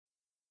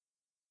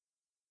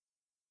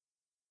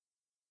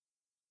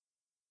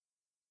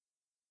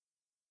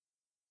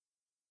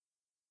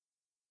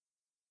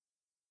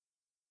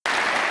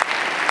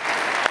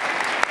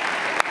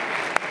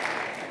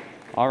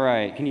All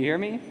right, can you hear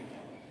me?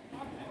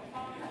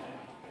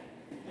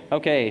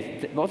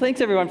 Okay, well, thanks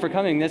everyone for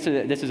coming. This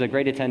is a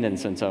great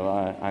attendance, and so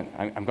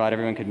I'm glad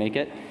everyone could make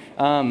it.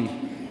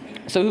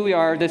 So who we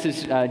are, this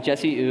is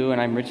Jesse Yu,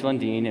 and I'm Rich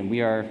Lundeen, and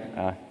we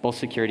are both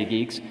security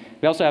geeks.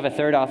 We also have a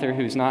third author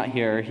who's not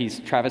here. He's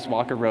Travis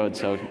Walker Rhodes,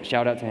 so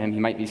shout out to him. He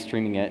might be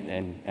streaming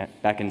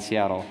it back in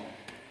Seattle.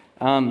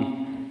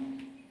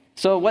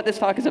 So what this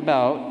talk is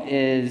about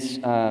is,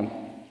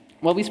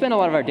 well, we spend a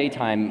lot of our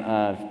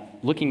daytime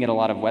looking at a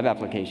lot of web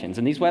applications,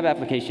 and these web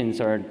applications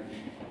are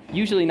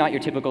usually not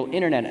your typical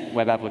internet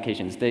web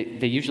applications. They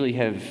usually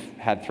have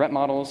had threat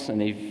models,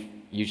 and they've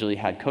usually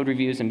had code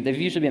reviews, and they've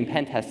usually been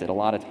pen tested a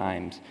lot of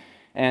times.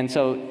 And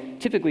so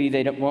typically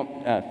they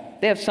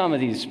have some of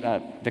these,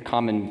 the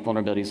common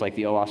vulnerabilities like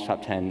the OWASP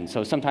top 10.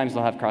 So sometimes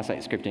they'll have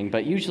cross-site scripting,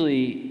 but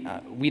usually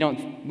we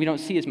don't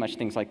see as much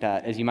things like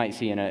that as you might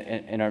see in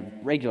a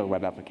regular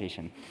web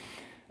application.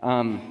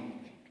 But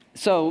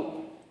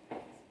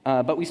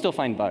we still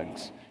find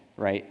bugs,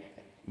 right?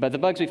 But the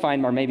bugs we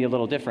find are maybe a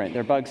little different.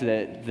 They're bugs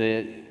that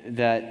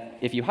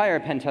if you hire a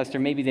pen tester,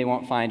 maybe they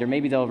won't find, or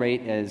maybe they'll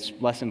rate as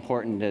less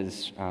important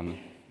as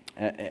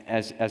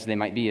they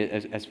might be,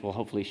 as we'll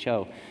hopefully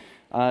show.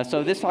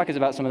 So this talk is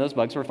about some of those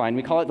bugs we're finding.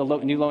 We call it the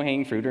new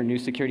low-hanging fruit, or new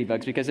security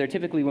bugs, because they're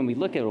typically, when we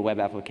look at a web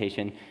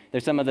application,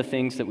 they're some of the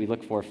things that we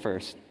look for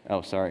first.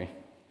 Oh, sorry.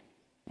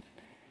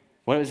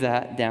 What was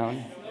that?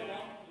 Down?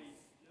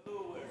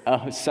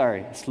 Oh,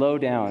 sorry. Slow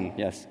down,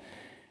 yes.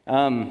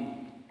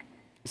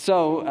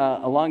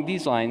 Along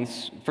these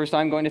lines, first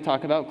I'm going to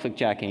talk about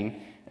clickjacking,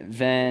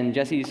 then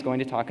Jesse's going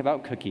to talk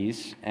about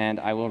cookies, and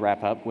I will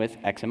wrap up with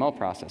XML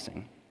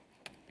processing.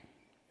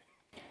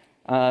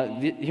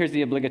 Here's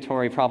the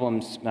obligatory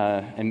problems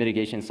and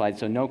mitigation slide.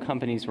 So no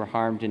companies were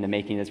harmed into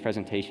making this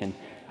presentation.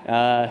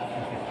 So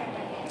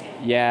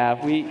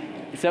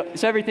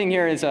everything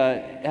here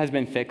has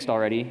been fixed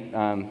already,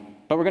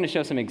 but we're going to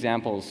show some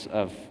examples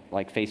of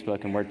like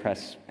Facebook and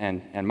WordPress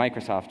and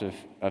Microsoft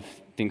of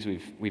things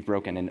we've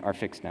broken and are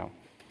fixed now.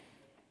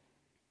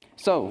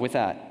 So with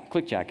that,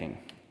 clickjacking.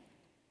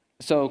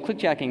 So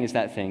clickjacking is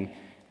that thing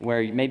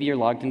where maybe you're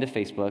logged into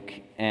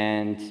Facebook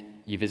and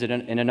you visit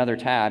in another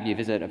tab, you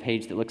visit a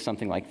page that looks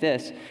something like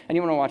this, and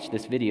you want to watch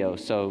this video,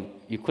 so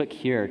you click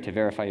here to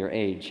verify your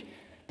age.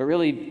 But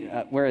really,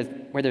 where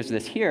there's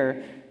this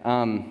here,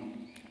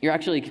 you're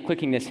actually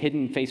clicking this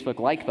hidden Facebook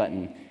like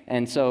button.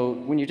 And so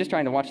when you're just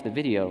trying to watch the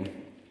video,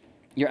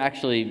 you're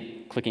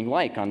actually clicking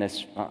like on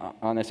this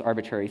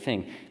arbitrary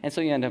thing. And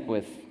so you end up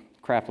with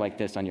crap like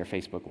this on your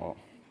Facebook wall.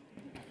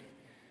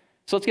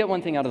 So let's get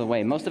one thing out of the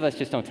way. Most of us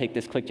just don't take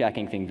this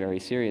clickjacking thing very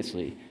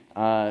seriously.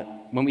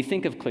 When we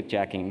think of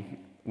clickjacking,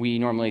 we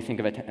normally think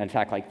of an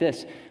attack like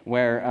this,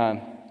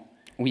 where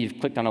we've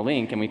clicked on a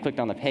link and we clicked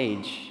on the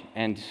page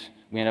and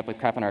we end up with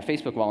crap on our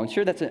Facebook wall. And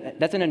sure, that's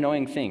an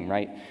annoying thing,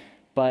 right?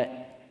 But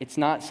it's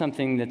not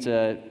something that's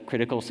a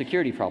critical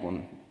security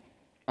problem.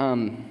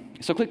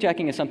 So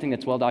clickjacking is something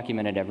that's well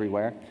documented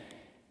everywhere.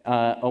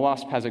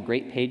 OWASP has a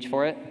great page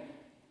for it,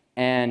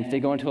 and they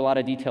go into a lot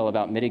of detail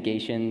about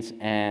mitigations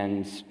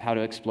and how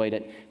to exploit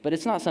it, but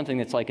it's not something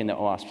that's like in the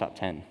OWASP top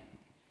 10.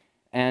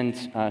 And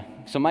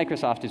so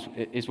Microsoft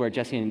is where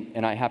Jesse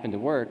and I happen to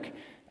work.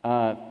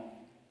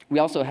 We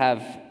also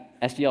have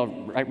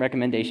SDL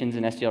recommendations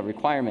and SDL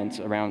requirements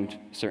around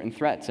certain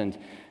threats, and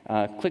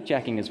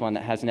clickjacking is one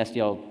that has an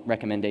SDL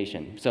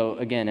recommendation. So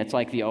again, it's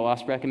like the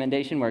OWASP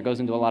recommendation, where it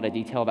goes into a lot of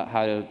detail about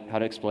how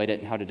to exploit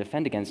it and how to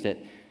defend against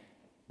it,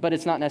 but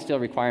it's not an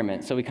SDL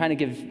requirement. So we kind of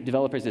give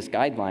developers this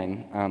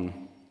guideline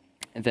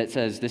that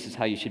says this is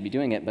how you should be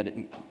doing it,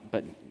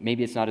 but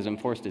maybe it's not as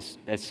enforced as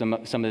some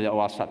of the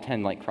OWASP top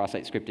 10, like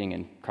cross-site scripting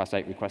and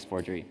cross-site request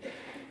forgery.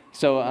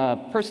 So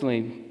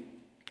personally,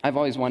 I've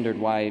always wondered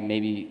why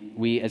maybe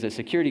we as a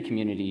security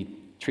community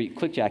treat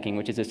clickjacking,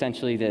 which is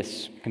essentially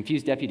this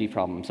confused deputy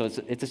problem. So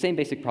it's the same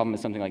basic problem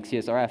as something like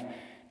CSRF,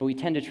 but we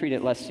tend to treat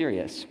it less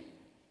serious.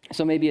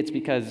 So maybe it's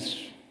because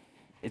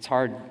it's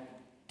hard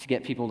to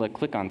get people to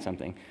click on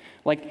something.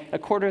 Like a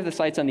quarter of the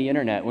sites on the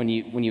internet, when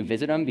you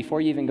visit them,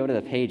 before you even go to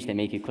the page, they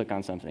make you click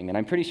on something. And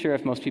I'm pretty sure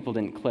if most people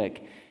didn't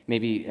click,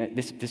 maybe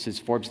this is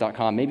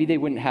Forbes.com, maybe they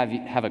wouldn't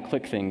have a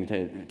click thing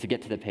to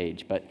get to the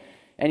page. But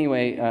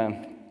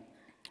anyway,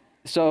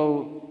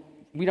 so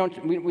we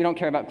don't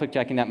care about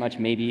clickjacking that much,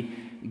 maybe,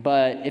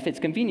 but if it's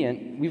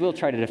convenient, we will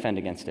try to defend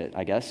against it,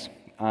 I guess.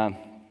 And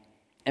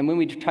when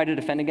we try to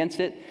defend against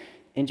it,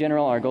 in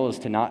general, our goal is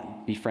to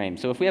not be framed.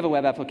 So if we have a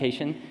web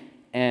application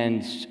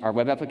and our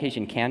web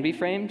application can be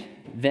framed,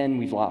 then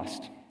we've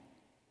lost.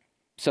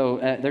 So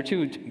there are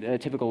two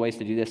typical ways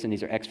to do this, and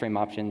these are X-frame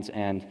options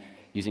and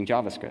using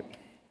JavaScript.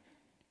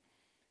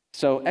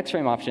 So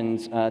X-frame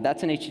options,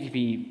 that's an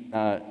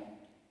HTTP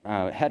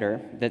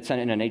header that's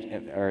sent in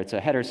it's a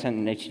header sent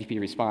in an HTTP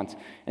response,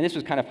 and this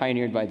was kind of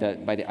pioneered by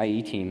the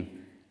IE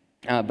team,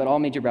 but all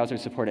major browsers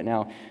support it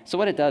now. So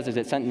what it does is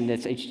it sent in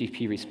this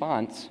HTTP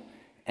response,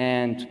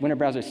 and when a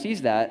browser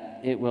sees that,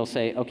 it will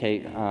say,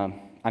 okay,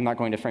 I'm not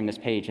going to frame this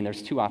page, and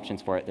there's two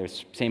options for it.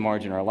 There's same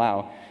origin or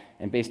allow,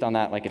 and based on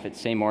that, like if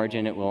it's same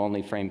origin, it will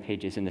only frame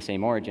pages in the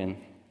same origin.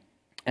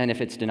 And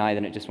if it's deny,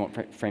 then it just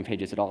won't frame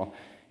pages at all.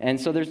 And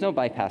so there's no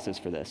bypasses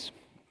for this.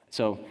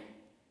 So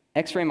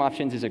X-frame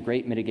options is a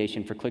great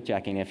mitigation for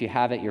clickjacking. If you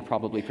have it, you're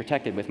probably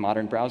protected with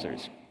modern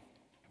browsers.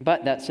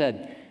 But that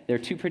said, there are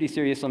two pretty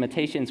serious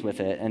limitations with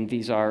it, and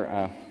these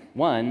are,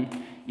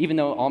 one, even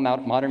though all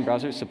modern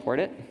browsers support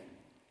it,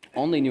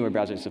 only newer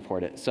browsers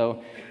support it.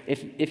 So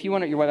if you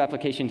want your web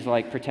application to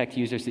like protect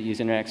users that use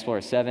Internet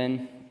Explorer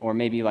 7, or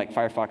maybe like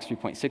Firefox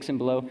 3.6 and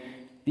below,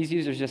 these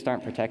users just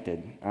aren't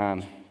protected,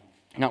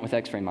 not with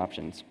X-frame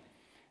options.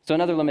 So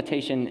another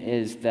limitation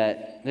is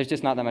that there's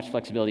just not that much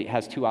flexibility. It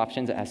has two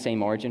options. It has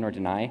same origin or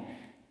deny,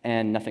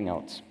 and nothing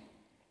else.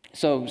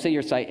 So say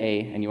you're site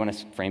A and you want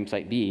to frame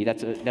site B.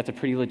 That's a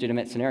pretty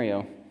legitimate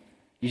scenario.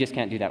 You just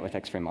can't do that with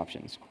X-frame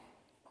options.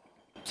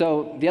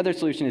 So the other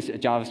solution is a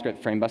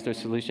JavaScript framebuster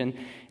solution,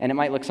 and it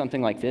might look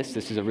something like this.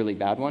 This is a really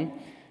bad one.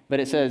 But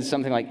it says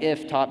something like,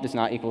 if top does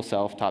not equal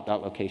self,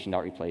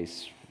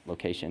 top.location.replace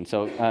location.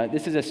 So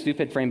this is a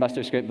stupid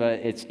framebuster script, but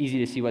it's easy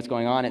to see what's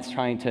going on. It's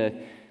trying to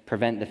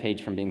prevent the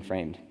page from being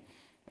framed.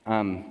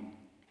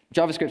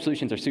 JavaScript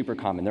solutions are super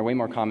common. They're way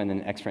more common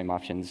than X-frame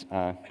options.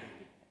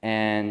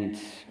 And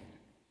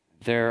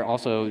they're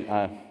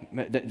also,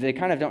 they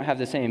kind of don't have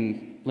the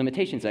same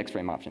limitations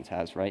X-frame options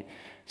has, right?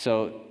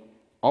 So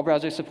all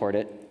browsers support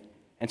it.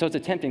 And so it's a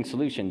tempting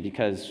solution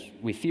because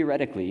we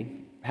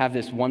theoretically have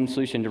this one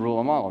solution to rule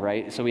them all,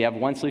 right? So we have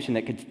one solution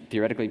that could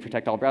theoretically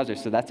protect all browsers,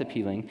 so that's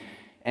appealing.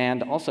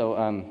 And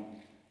also,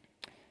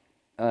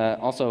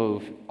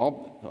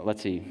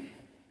 let's see.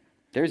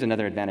 There's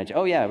another advantage.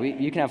 Oh yeah,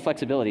 you can have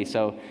flexibility.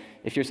 So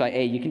if you're site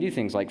A, you can do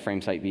things like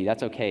frame site B.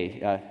 That's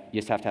okay.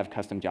 You just have to have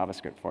custom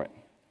JavaScript for it.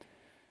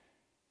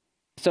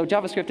 So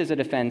JavaScript is a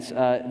defense.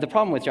 The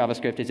problem with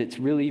JavaScript is it's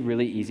really,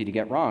 really easy to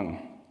get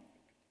wrong.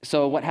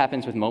 So what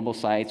happens with mobile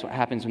sites? What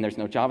happens when there's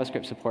no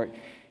JavaScript support?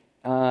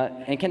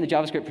 And can the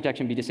JavaScript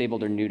protection be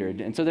disabled or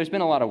neutered? And so there's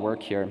been a lot of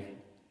work here.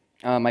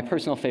 My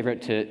personal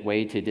favorite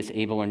way to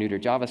disable or neuter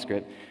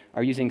JavaScript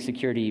are using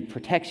security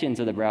protections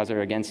of the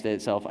browser against it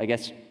itself, I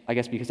guess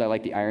because I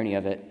like the irony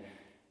of it.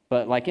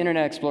 But like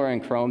Internet Explorer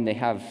and Chrome, they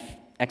have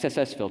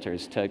XSS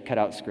filters to cut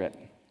out script.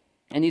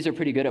 And these are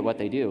pretty good at what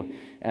they do.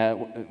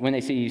 When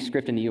they see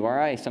script in the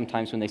URI,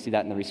 sometimes when they see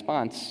that in the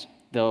response,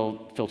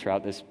 they'll filter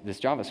out this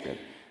JavaScript.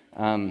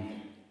 And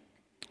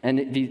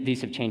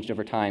these have changed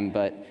over time,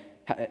 but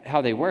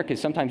how they work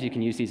is sometimes you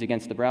can use these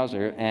against the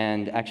browser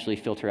and actually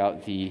filter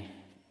out the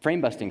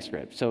frame-busting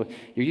script. So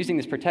you're using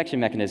this protection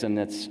mechanism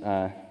that's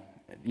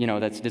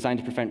designed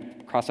to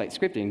prevent cross-site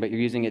scripting, but you're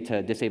using it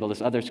to disable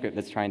this other script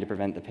that's trying to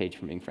prevent the page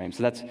from being framed.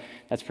 So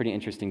that's pretty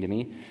interesting to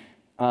me.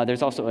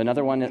 There's also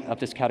another one up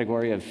this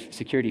category of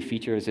security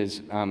features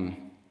is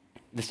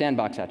the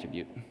sandbox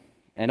attribute.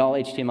 And all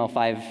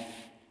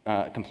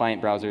HTML5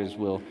 compliant browsers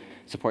will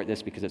support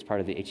this because it's part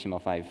of the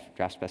HTML5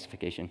 draft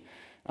specification.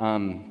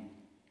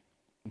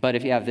 But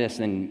if you have this,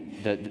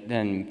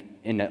 then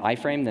in the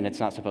iframe, then it's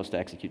not supposed to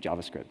execute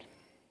JavaScript.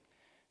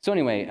 So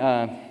anyway,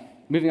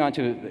 moving on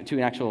to an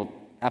actual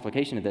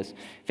application of this,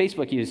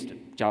 Facebook used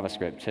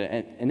JavaScript,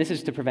 and this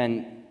is to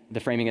prevent the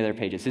framing of their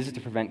pages. This is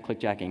to prevent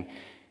clickjacking.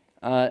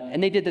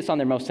 And they did this on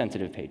their most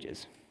sensitive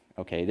pages.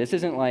 Okay, this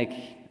isn't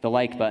like the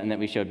like button that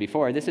we showed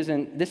before. This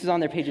is on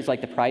their pages like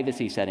the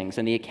privacy settings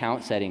and the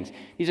account settings.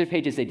 These are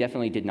pages they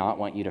definitely did not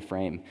want you to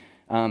frame.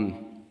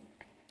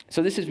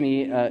 So this is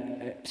me.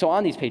 So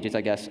on these pages,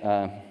 I guess,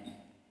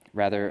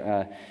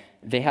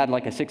 they had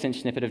like a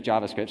 6-inch snippet of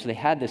JavaScript. So they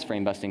had this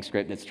frame-busting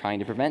script that's trying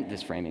to prevent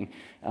this framing.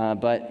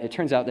 But it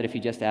turns out that if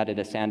you just added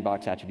a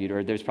sandbox attribute,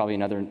 or there's probably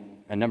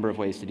a number of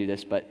ways to do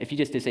this, but if you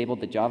just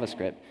disabled the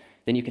JavaScript,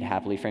 then you could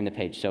happily frame the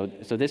page. So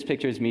this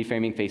picture is me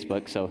framing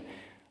Facebook. So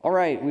all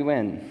right, we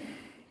win.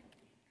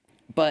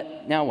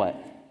 But now what?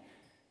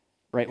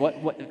 Right?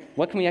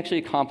 What can we actually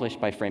accomplish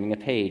by framing a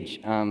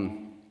page?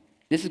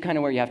 This is kind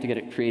of where you have to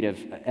get creative.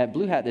 At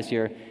Blue Hat this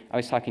year, I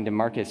was talking to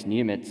Markus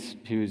Niemitz,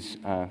 who's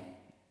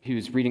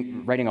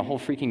writing a whole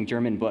freaking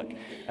German book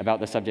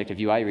about the subject of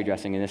UI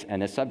redressing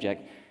and this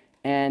subject.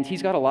 And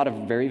he's got a lot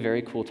of very,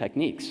 very cool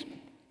techniques.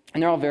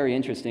 And they're all very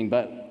interesting,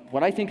 but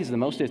what I think is the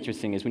most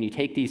interesting is when you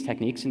take these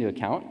techniques into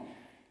account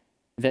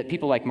that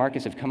people like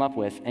Markus have come up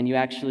with, and you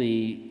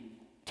actually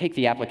take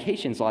the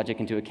application's logic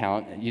into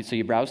account. So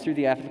you browse through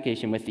the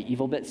application with the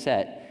evil bit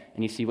set,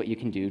 and you see what you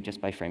can do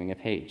just by framing a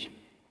page.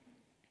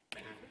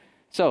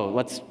 So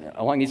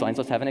along these lines,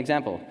 let's have an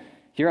example.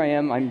 Here I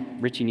am,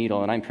 I'm Richie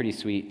Needle, and I'm pretty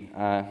sweet.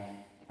 I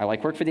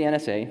work for the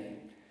NSA,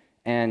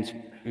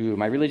 and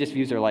my religious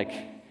views are like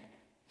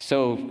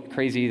so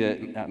crazy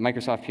that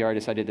Microsoft PR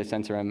decided to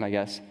censor them, I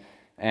guess.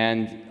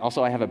 And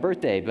also I have a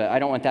birthday, but I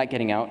don't want that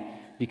getting out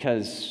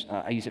because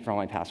I use it for all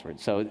my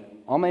passwords. So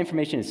all my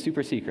information is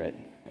super secret,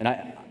 and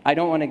I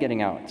don't want it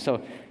getting out.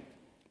 So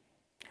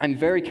I'm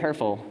very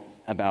careful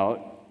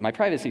about my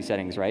privacy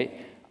settings, right?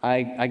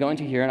 I go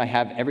into here and I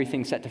have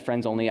everything set to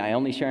friends only. I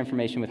only share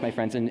information with my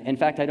friends. And in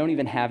fact, I don't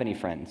even have any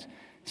friends.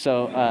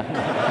 So, so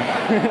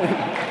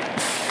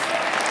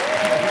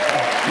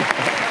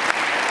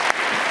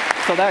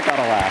that got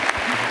a laugh.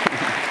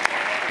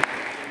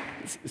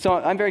 So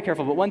I'm very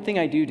careful. But one thing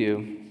I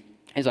do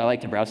is I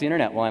like to browse the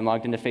internet while I'm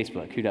logged into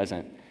Facebook. Who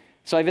doesn't?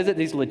 So I visit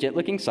these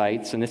legit-looking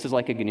sites, and this is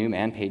like a GNU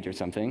man page or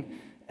something,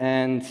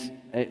 and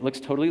it looks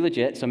totally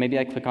legit, so maybe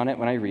I click on it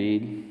when I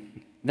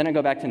read. Then I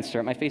go back to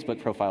insert my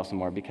Facebook profile some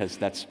more, because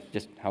that's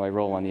just how I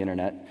roll on the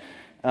internet.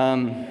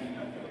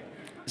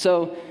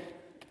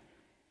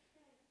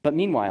 But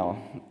meanwhile,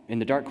 in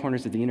the dark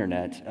corners of the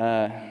internet,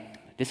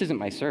 this isn't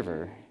my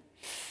server.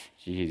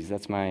 Jeez,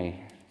 that's my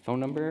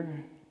phone number,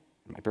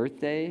 my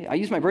birthday. I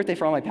use my birthday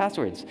for all my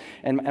passwords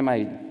and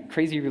my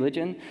crazy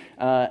religion.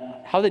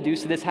 How the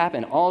deuce did this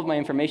happen? All of my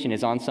information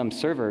is on some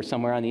server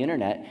somewhere on the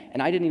internet,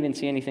 and I didn't even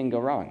see anything go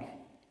wrong.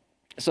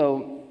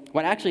 So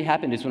what actually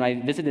happened is when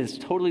I visited this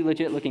totally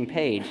legit-looking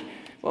page,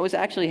 what was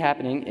actually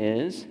happening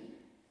is,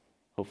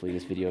 hopefully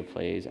this video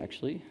plays,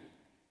 actually.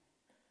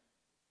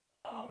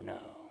 Oh, no.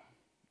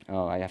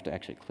 Oh, I have to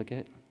actually click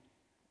it?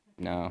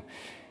 No.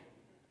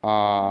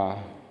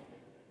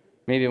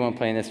 Maybe it won't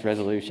play in this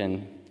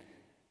resolution,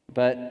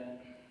 but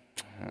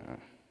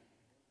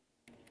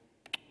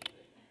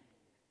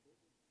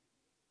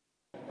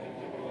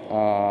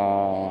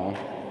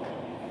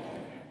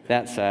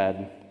that's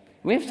sad.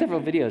 We have several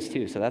videos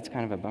too, so that's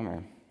kind of a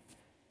bummer.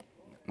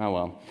 Oh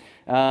well.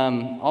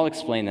 I'll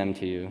explain them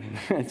to you.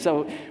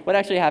 So what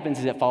actually happens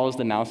is it follows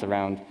the mouse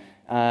around.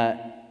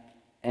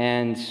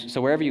 And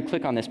so wherever you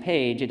click on this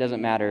page, it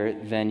doesn't matter,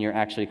 then you're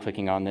actually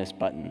clicking on this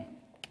button.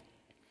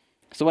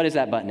 So what is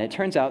that button? It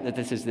turns out that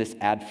this is this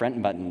add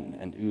friend button,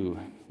 and ooh,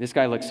 this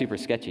guy looks super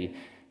sketchy,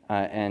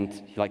 and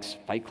he likes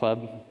Fight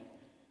Club,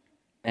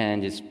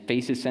 and his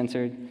face is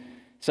censored.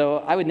 So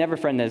I would never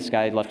friend this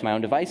guy left to my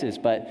own devices,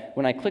 but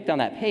when I clicked on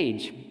that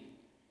page,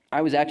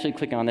 I was actually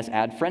clicking on this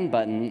add friend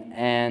button,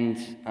 and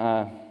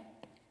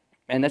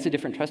that's a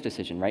different trust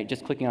decision, right?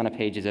 Just clicking on a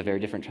page is a very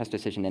different trust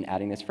decision than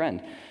adding this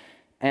friend.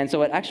 And so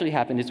what actually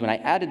happened is when I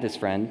added this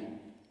friend,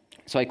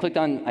 so I clicked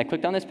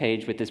on this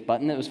page with this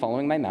button that was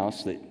following my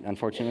mouse that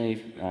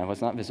unfortunately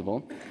was not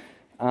visible.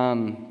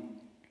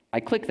 I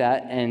click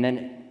that, and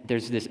then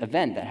there's this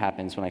event that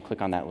happens when I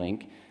click on that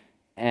link.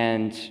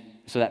 And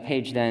so that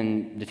page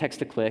then detects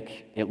the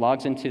click, it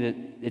logs into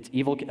its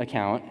evil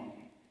account,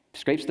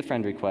 scrapes the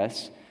friend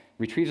requests,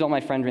 retrieves all my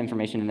friend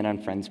information, and then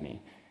unfriends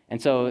me. And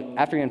so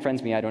after he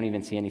unfriends me, I don't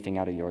even see anything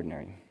out of the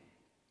ordinary.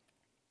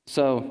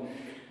 So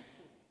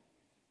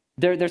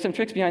there's some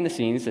tricks behind the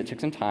scenes that took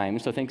some time.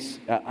 So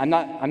I'm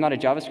not a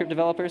JavaScript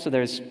developer, so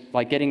there's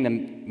like getting the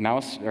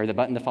mouse or the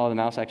button to follow the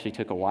mouse actually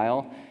took a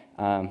while.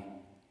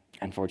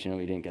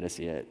 Unfortunately, we didn't get to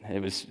see it.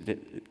 It was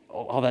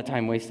all that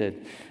time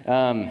wasted.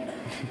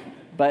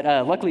 But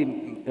luckily,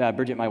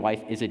 Bridget, my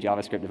wife, is a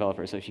JavaScript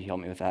developer, so she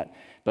helped me with that.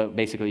 But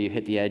basically, you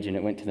hit the edge and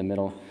it went to the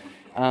middle.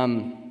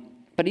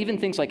 But even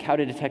things like how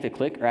to detect a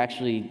click are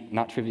actually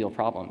not trivial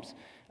problems.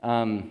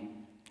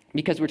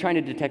 Because we're trying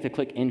to detect a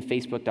click in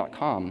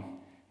Facebook.com.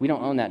 We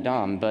don't own that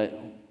DOM, but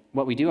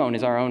what we do own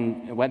is our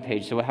own web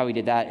page. So how we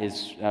did that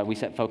is we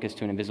set focus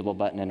to an invisible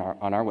button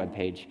on our web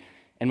page.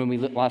 And when we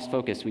lost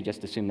focus, we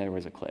just assumed there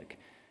was a click.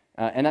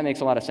 And that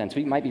makes a lot of sense.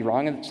 We might be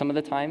wrong some of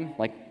the time,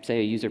 like say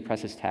a user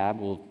presses tab,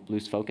 we'll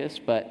lose focus,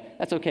 but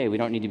that's okay. We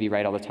don't need to be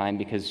right all the time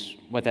because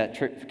what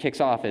that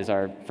kicks off is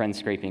our friend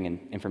scraping and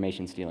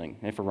information stealing.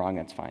 And if we're wrong,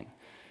 that's fine.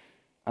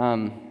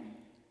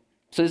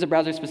 So there's a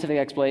browser-specific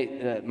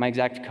exploit. My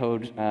exact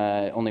code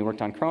only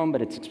worked on Chrome,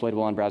 but it's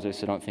exploitable on browsers,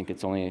 so don't think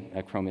it's only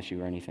a Chrome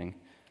issue or anything.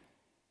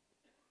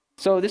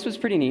 So this was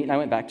pretty neat, and I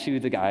went back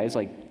to the guys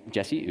like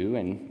Jesse Yu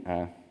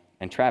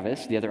and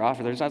Travis, the other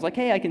authors, and I was like,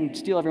 hey, I can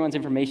steal everyone's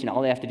information.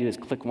 All they have to do is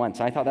click once.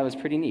 And I thought that was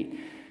pretty neat.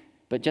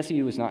 But Jesse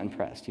Yu was not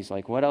impressed. He's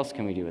like, what else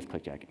can we do with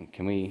clickjacking?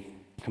 Can we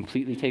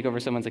completely take over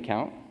someone's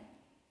account?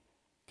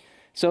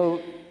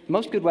 So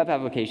most good web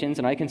applications,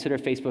 and I consider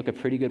Facebook a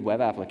pretty good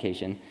web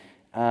application,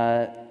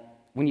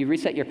 when you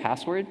reset your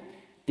password,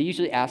 they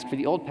usually ask for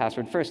the old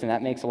password first, and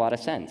that makes a lot of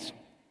sense.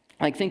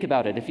 Like, think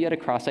about it. If you had a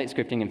cross-site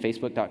scripting in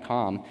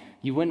Facebook.com,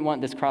 you wouldn't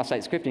want this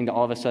cross-site scripting to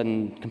all of a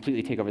sudden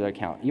completely take over their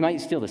account. You might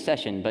steal the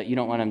session, but you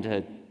don't want them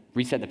to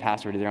reset the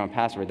password to their own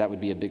password. That would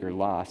be a bigger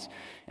loss.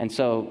 And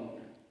so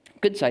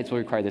good sites will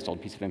require this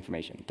old piece of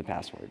information, the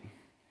password.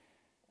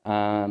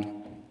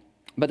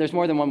 But there's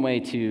more than one way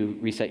to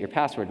reset your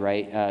password,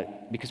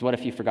 right? Because what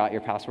if you forgot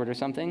your password or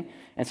something?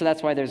 And so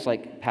that's why there's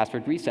like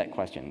password reset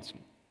questions.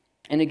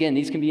 And again,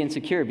 these can be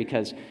insecure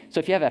because, so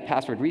if you have a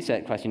password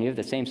reset question, you have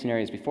the same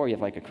scenario as before, you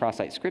have like a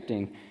cross-site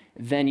scripting,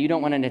 then you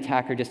don't want an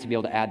attacker just to be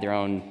able to add their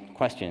own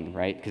question,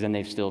 right? Because then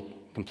they've still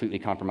completely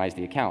compromised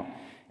the account.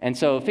 And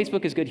so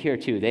Facebook is good here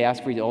too. They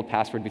ask for the old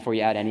password before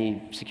you add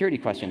any security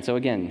question. So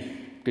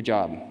again, good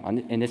job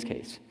in this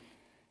case.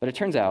 But it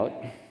turns out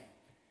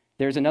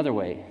there's another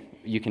way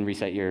you can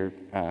reset your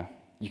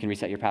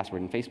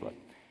password in Facebook,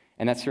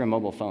 and that's through a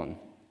mobile phone.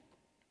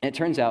 And it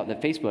turns out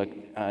that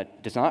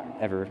Facebook does not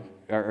ever,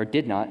 or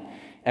did not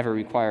ever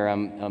require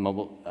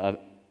a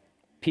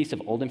piece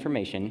of old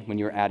information when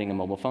you're adding a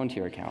mobile phone to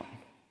your account.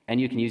 And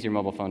you can use your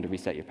mobile phone to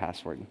reset your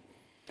password.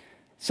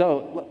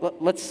 So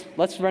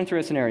let's run through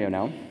a scenario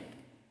now.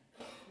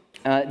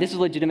 This is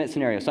a legitimate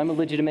scenario. So I'm a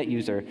legitimate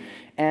user,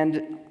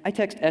 and I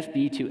text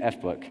FB to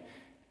FBook.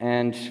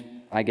 And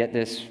I get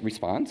this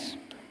response,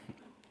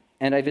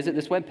 and I visit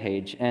this web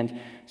page. And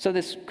so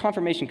this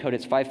confirmation code,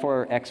 it's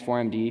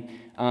 54x4md,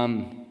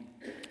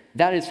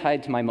 that is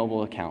tied to my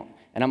mobile account.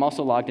 And I'm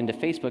also logged into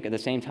Facebook at the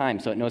same time,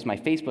 so it knows my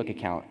Facebook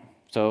account.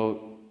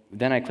 So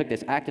then I click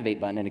this activate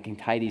button, and it can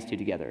tie these two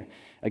together.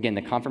 Again,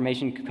 the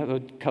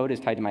confirmation code is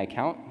tied to my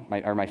account,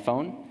 or my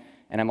phone,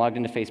 and I'm logged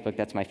into Facebook.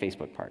 That's my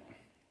Facebook part.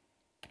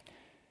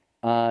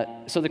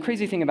 So the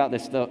crazy thing about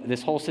this, though,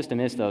 this whole system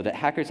is, though, that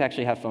hackers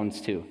actually have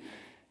phones too.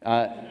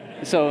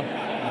 So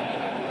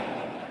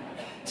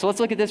let's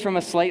look at this from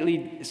a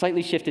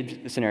slightly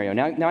shifted scenario.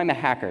 Now I'm a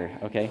hacker,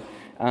 okay?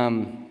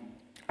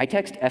 I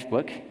text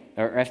FBook,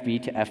 or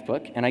FB to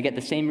FBook, and I get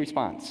the same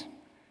response,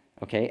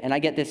 okay? And I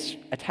get this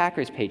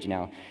attacker's page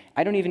now.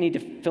 I don't even need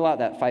to fill out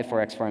that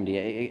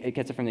 54x4md. It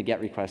gets it from the GET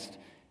request.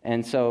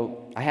 And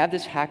so I have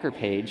this hacker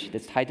page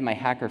that's tied to my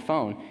hacker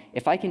phone.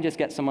 If I can just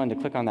get someone to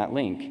click on that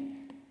link,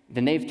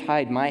 then they've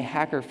tied my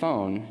hacker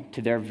phone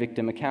to their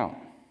victim account,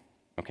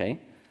 okay?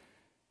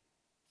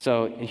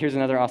 So here's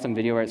another awesome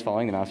video where it's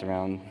following the mouse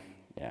around.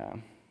 Yeah,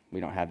 we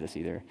don't have this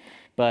either.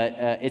 But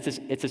it's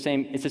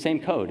the same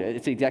code.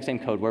 It's the exact same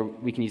code where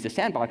we can use the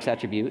sandbox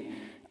attribute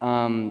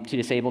to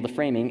disable the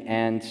framing.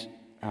 And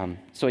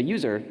so a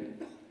user,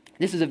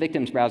 this is a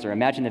victim's browser.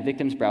 Imagine a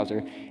victim's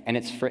browser, and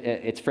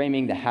it's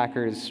framing the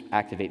hacker's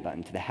activate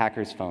button to the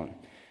hacker's phone.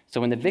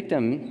 So when the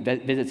victim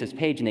visits this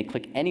page and they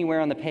click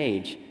anywhere on the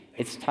page,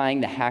 it's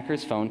tying the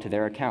hacker's phone to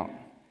their account.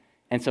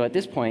 And so at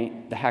this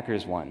point, the hacker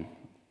has won,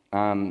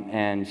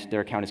 and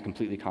their account is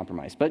completely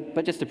compromised.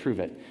 But just to prove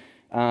it,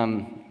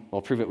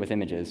 we'll prove it with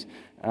images.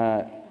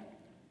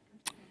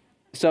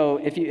 So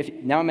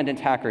now I'm an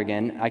attacker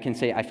again, I can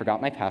say I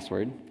forgot my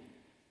password,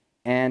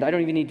 and I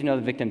don't even need to know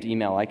the victim's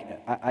email.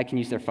 I can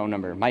use their phone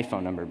number, my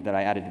phone number that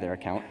I added to their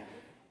account.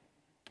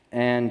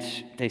 And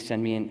they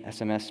send me an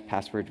SMS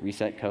password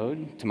reset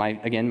code to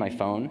my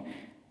phone,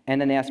 and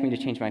then they ask me to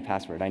change my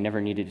password. I never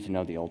needed to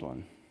know the old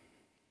one.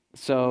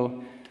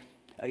 So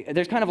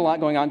there's kind of a lot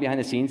going on behind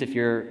the scenes if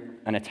you're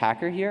an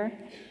attacker here.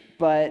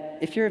 But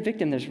if you're a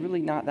victim, there's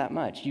really not that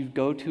much. You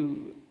go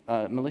to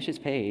a malicious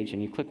page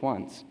and you click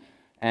once,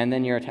 and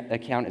then your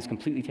account is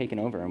completely taken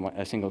over in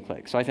a single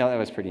click. So I thought that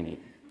was pretty neat.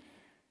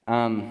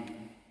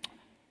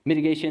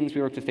 Mitigations,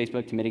 we worked with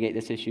Facebook to mitigate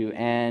this issue,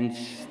 and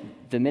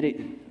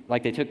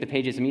they took the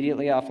pages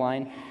immediately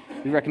offline.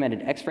 We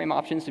recommended X-frame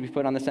options to be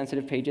put on the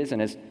sensitive pages,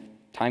 and as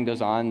time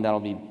goes on, that'll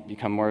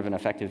become more of an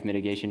effective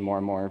mitigation more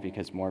and more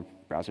because more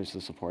browsers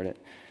will support it.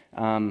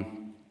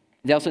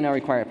 They also now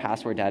require a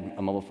password to add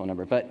a mobile phone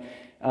number. But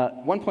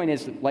one point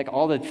is, like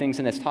all the things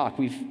in this talk,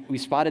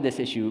 we've spotted this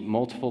issue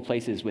multiple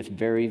places with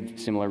very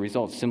similar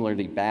results,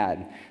 similarly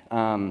bad.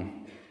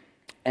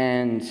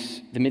 And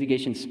the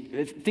mitigations,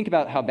 think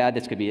about how bad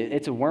this could be.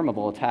 It's a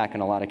wormable attack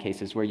in a lot of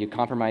cases where you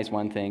compromise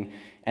one thing,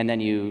 and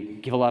then you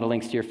give a lot of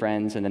links to your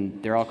friends, and then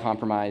they're all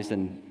compromised,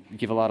 and you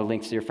give a lot of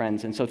links to your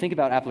friends. And so think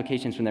about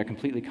applications when they're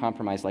completely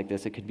compromised like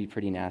this. It could be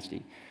pretty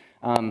nasty.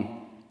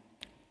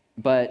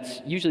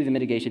 But usually the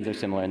mitigations are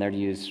similar, and they're to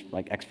use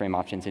like X-frame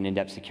options and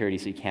in-depth security,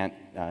 so you can't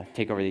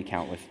take over the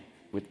account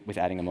with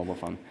adding a mobile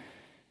phone.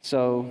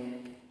 So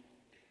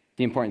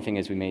the important thing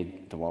is we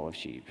made the wall of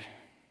sheep.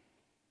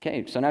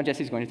 Okay, so now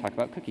Jesse's going to talk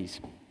about cookies.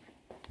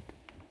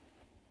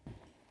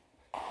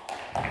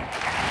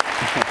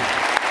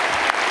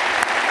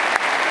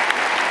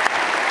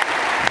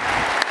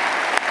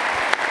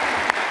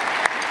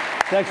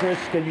 Thanks, Rich.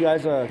 Can you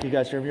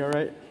guys hear me all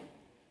right?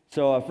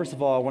 So first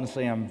of all, I want to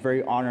say I'm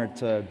very honored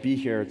to be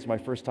here. It's my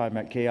first time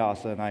at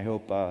Chaos, and I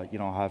hope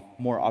I'll have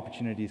more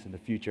opportunities in the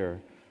future.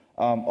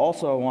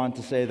 Also, I want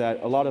to say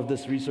that a lot of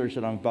this research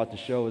that I'm about to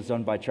show is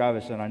done by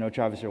Travis, and I know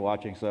Travis, you're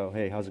watching, so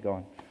hey, how's it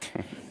going?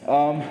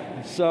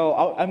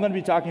 So I'm going to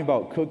be talking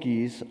about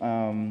cookies,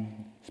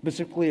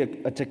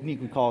 specifically a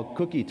technique we call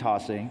cookie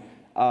tossing.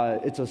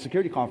 It's a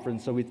security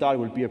conference, so we thought it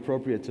would be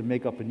appropriate to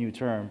make up a new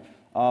term.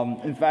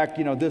 In fact,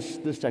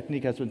 this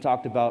technique has been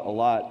talked about a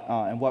lot,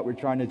 and what we're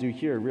trying to do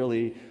here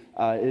really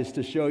is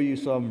to show you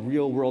some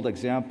real-world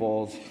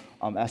examples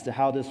as to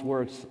how this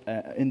works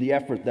in the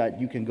effort that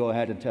you can go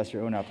ahead and test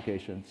your own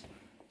applications.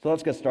 So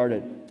let's get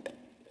started.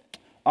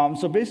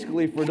 So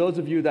basically, for those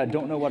of you that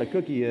don't know what a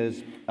cookie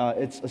is,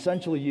 it's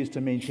essentially used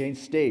to maintain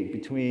state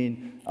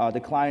between the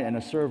client and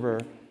a server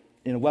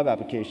in a web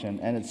application,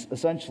 and it's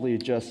essentially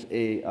just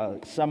a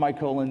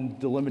semicolon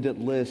delimited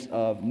list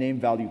of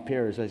name-value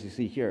pairs, as you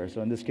see here.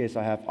 So in this case,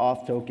 I have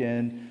auth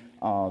token,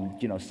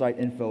 site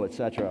info,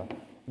 etc.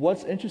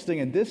 What's interesting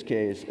in this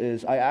case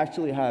is I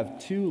actually have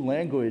two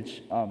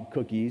language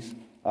cookies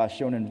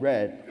shown in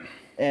red.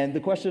 And the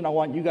question I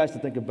want you guys to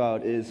think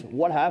about is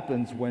what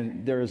happens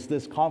when there is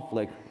this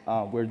conflict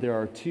where there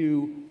are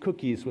two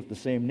cookies with the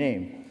same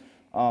name.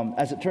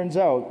 As it turns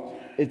out,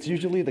 it's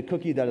usually the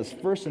cookie that is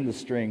first in the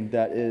string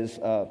that is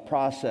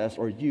processed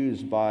or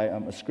used by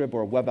a script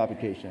or a web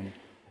application.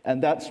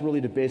 And that's really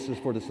the basis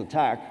for this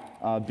attack,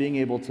 being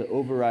able to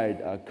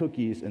override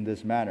cookies in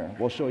this manner.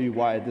 We'll show you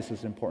why this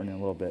is important in a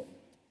little bit.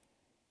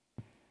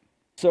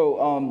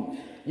 So,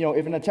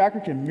 if an attacker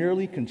can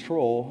merely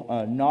control,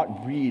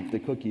 not read the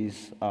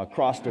cookies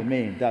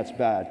cross-domain, that's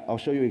bad. I'll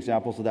show you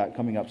examples of that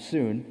coming up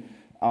soon.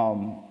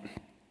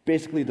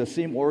 Basically, the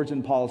same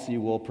origin policy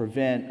will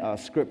prevent a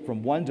script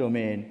from one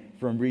domain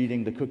from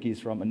reading the cookies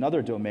from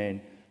another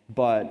domain.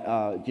 But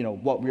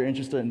what we're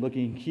interested in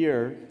looking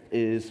here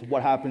is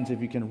what happens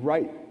if you can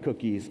write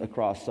cookies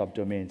across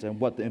subdomains and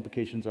what the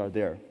implications are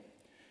there.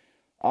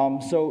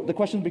 So the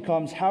question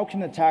becomes, how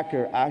can an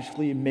attacker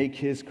actually make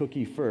his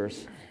cookie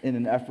first in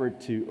an effort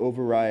to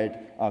override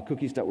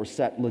cookies that were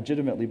set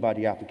legitimately by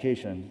the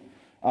application?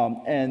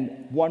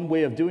 And one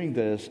way of doing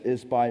this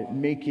is by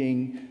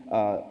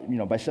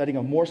by setting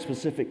a more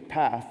specific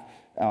path.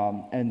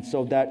 And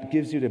so that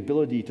gives you the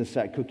ability to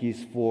set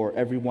cookies for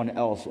everyone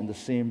else in the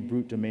same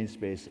root domain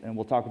space. And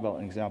we'll talk about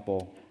an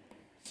example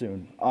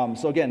soon.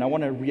 So again, I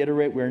want to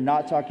reiterate, we're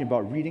not talking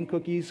about reading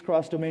cookies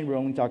cross-domain. We're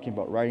only talking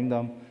about writing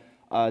them.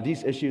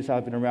 These issues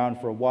have been around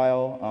for a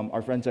while.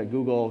 Our friends at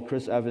Google,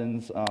 Chris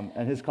Evans,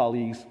 and his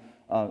colleagues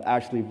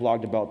actually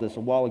blogged about this a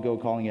while ago,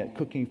 calling it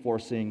cookie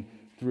forcing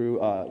through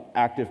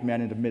active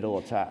man-in-the-middle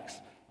attacks.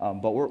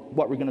 But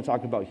what we're going to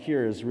talk about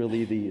here is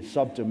really the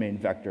subdomain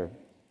vector.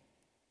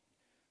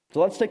 So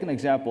let's take an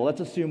example.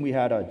 Let's assume we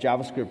had a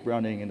JavaScript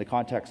running in the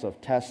context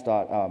of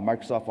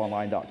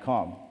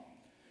test.microsoftonline.com.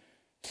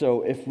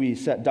 So if we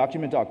set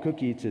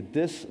document.cookie to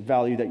this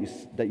value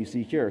that you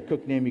see here,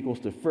 cook name equals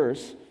to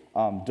first,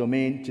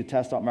 domain to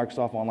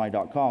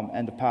test.microsoftonline.com,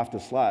 and the path to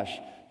slash,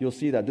 you'll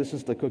see that this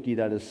is the cookie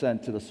that is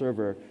sent to the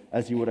server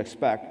as you would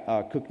expect.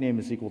 Cook name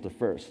is equal to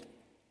first.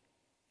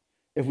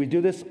 If we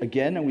do this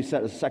again and we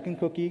set a second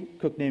cookie,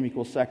 cook name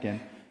equals second,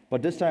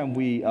 but this time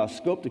we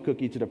scope the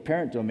cookie to the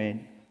parent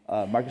domain,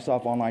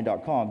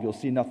 microsoftonline.com, you'll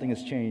see nothing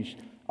has changed.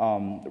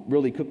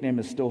 Really, cook name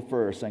is still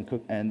first,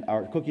 and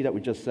our cookie that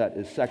we just set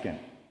is second.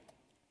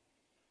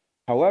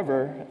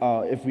 However,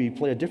 if we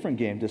play a different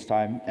game this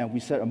time and we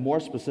set a more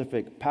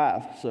specific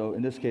path, so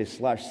in this case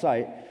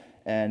 /site,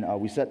 and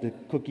we set the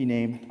cook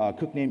name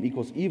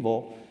equals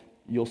evil,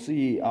 you'll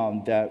see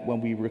that when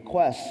we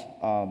request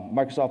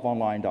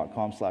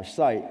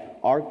microsoftonline.com/site,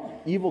 our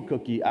evil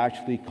cookie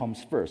actually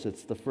comes first.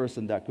 It's the first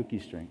in that cookie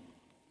string.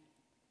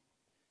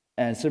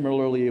 And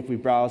similarly, if we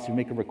browse, we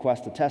make a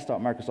request to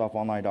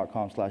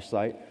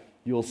test.microsoftonline.com/site,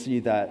 you'll see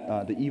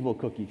that the evil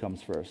cookie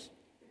comes first.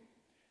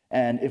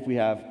 And if we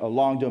have a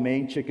long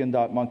domain,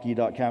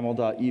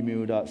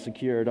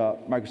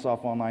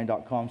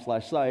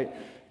 chicken.monkey.camel.emu.secure.microsoftonline.com/site,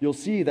 you'll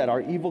see that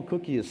our evil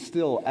cookie is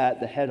still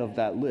at the head of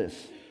that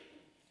list.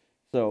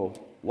 So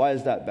why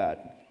is that bad?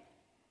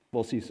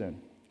 We'll see soon.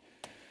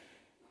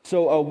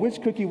 So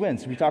which cookie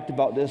wins? We talked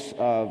about this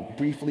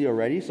briefly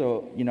already.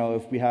 So,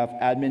 if we have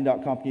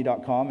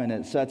admin.company.com and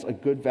it sets a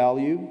good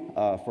value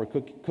for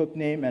cook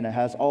name and it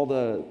has all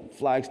the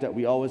flags that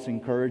we always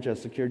encourage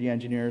as security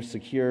engineers,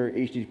 secure,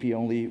 HTTP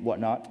only,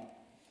 whatnot.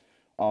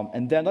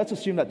 And then let's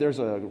assume that there's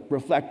a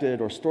reflected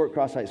or stored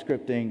cross-site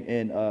scripting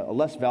in a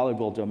less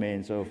valuable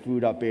domain, so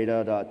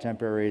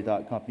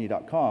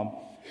foo.beta.temporary.company.com.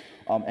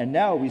 And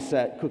now we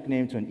set cook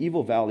name to an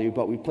evil value,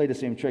 but we play the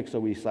same trick, so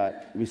we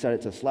set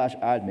it to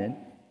 /admin.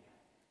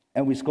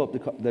 And we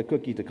scope the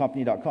cookie to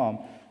company.com,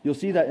 you'll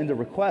see that in the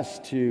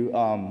request to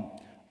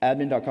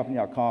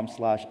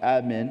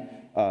admin.company.com/admin,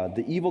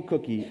 the evil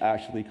cookie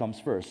actually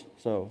comes first.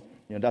 So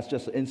that's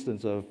just an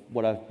instance of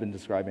what I've been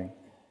describing.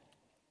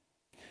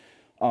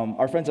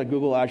 Our friends at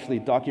Google actually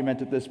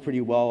documented this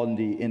pretty well in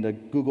the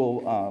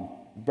Google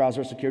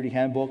Browser Security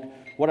Handbook.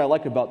 What I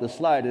like about this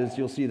slide is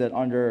you'll see that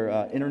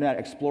under Internet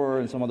Explorer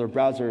and some other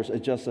browsers,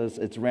 it just says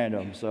it's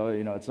random. So,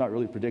 it's not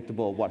really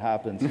predictable what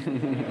happens.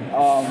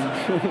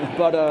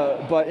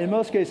 But in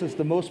most cases,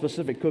 the most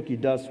specific cookie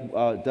does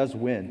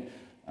win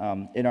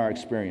in our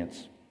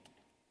experience.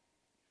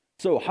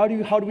 So how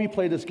do we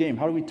play this game?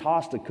 How do we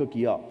toss the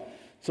cookie up?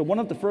 So one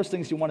of the first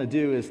things you want to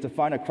do is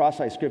define a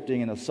cross-site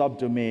scripting in a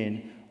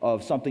subdomain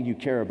of something you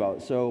care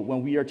about. So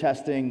when we are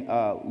testing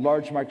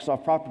large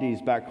Microsoft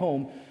properties back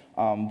home,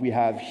 we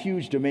have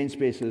huge domain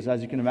spaces.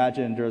 As you can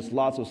imagine, there's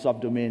lots of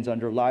subdomains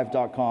under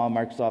live.com,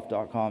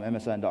 microsoft.com,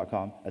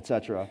 msn.com,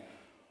 etc.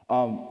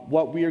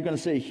 What we are going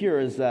to say here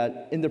is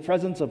that in the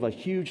presence of a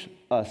huge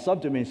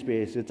subdomain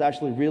space, it's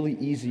actually really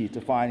easy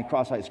to find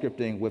cross-site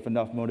scripting with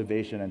enough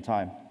motivation and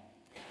time.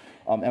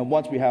 And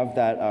once we have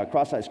that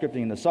cross-site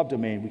scripting in the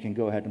subdomain, we can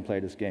go ahead and play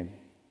this game.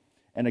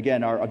 And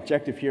again, our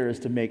objective here is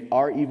to make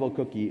our evil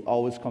cookie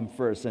always come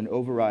first and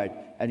override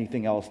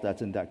anything else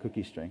that's in that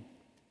cookie string.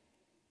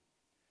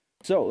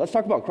 So let's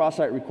talk about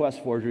cross-site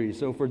request forgery.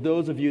 So for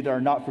those of you that are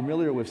not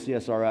familiar with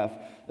CSRF,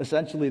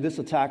 essentially this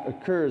attack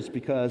occurs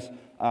because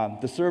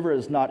the server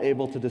is not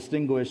able to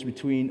distinguish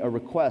between a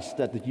request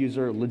that the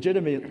user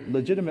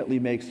legitimately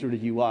makes through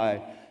the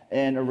UI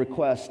and a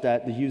request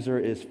that the user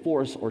is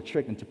forced or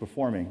tricked into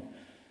performing.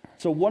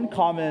 So one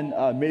common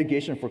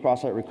mitigation for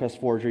cross-site request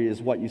forgery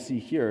is what you see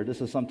here.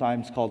 This is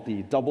sometimes called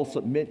the double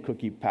submit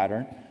cookie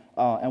pattern.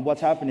 And what's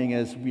happening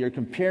is we are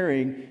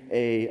comparing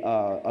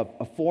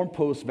a form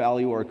post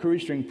value or a query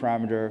string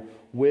parameter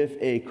with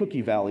a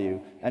cookie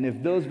value. And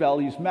if those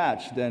values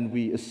match, then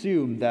we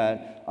assume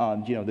that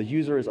the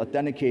user is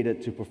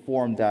authenticated to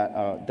perform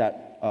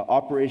that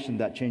operation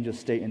that changes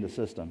state in the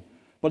system.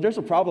 But there's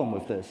a problem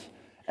with this.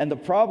 And the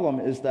problem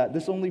is that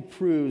this only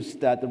proves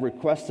that the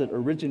requested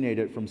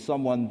originated from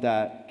someone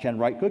that can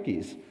write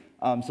cookies.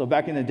 So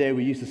back in the day,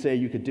 we used to say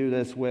you could do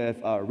this with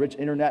rich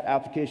internet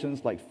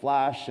applications like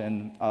Flash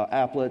and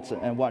applets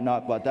and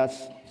whatnot, but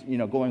that's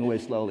going away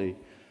slowly.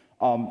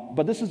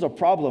 But this is a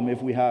problem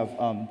if we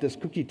have this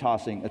cookie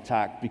tossing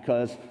attack,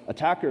 because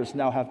attackers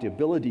now have the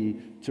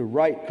ability to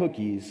write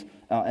cookies,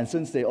 and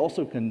since they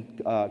also can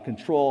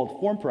control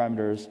form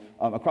parameters,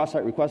 a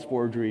cross-site request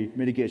forgery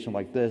mitigation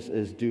like this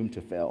is doomed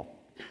to fail.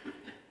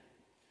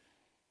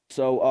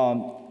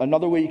 So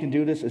another way you can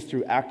do this is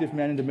through active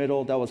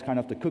man-in-the-middle. That was kind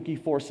of the cookie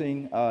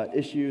forcing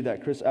issue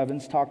that Chris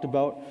Evans talked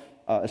about.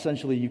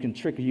 Essentially, you can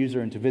trick a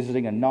user into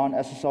visiting a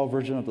non-SSL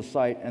version of the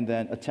site and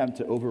then attempt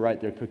to overwrite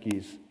their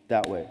cookies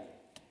that way.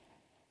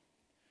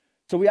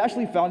 So we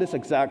actually found this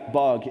exact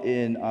bug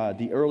in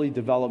the early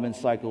development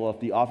cycle of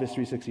the Office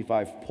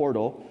 365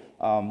 portal.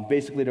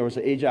 Basically, there was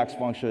an AJAX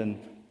function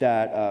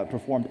that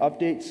performed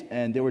updates,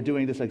 and they were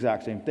doing this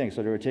exact same thing.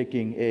 So they were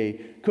taking a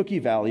cookie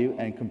value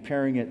and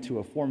comparing it to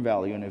a form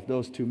value, and if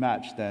those two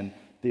match, then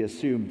they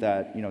assume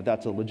that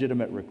that's a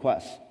legitimate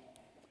request.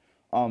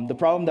 The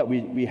problem that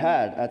we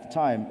had at the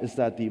time is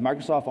that the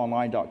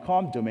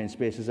MicrosoftOnline.com domain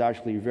space is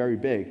actually very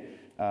big.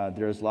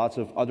 There's lots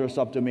of other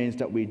subdomains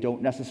that we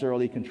don't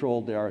necessarily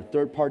control. There are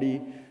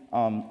third-party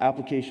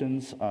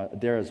applications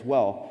there as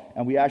well.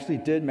 And we actually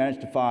did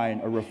manage to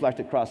find a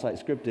reflected cross-site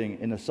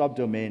scripting in a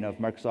subdomain of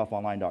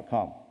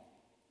MicrosoftOnline.com.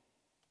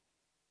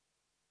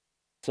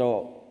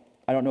 So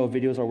I don't know if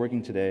videos are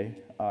working today.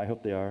 I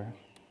hope they are.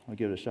 I'll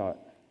give it a shot.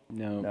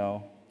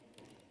 No?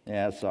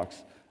 Yeah, it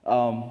sucks.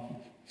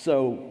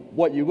 So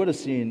what you would have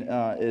seen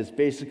is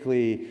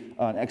basically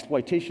an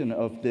exploitation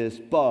of this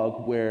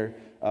bug where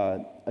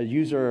an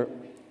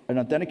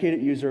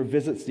authenticated user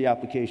visits the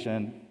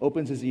application,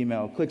 opens his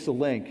email, clicks a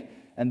link,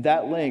 and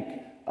that link,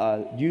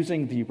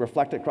 using the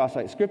reflected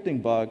cross-site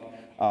scripting bug,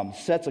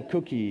 sets a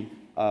cookie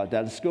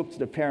that is scoped to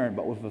the parent,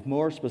 but with a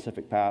more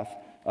specific path,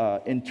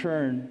 in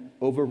turn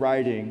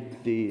overriding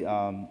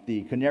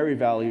the canary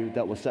value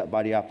that was set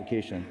by the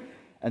application.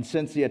 And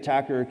since the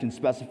attacker can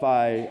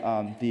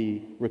specify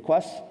the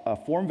request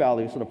form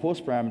value, so the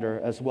post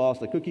parameter, as well as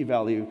the cookie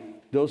value,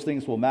 those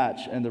things will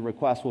match, and the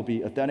request will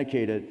be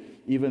authenticated,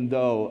 even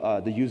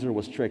though the user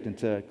was tricked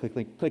into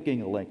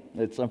clicking a link.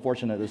 It's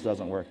unfortunate this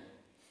doesn't work.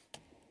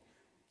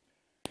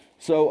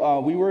 So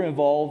we were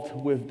involved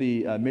with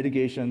the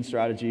mitigation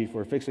strategy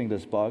for fixing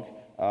this bug.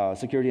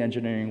 Security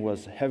engineering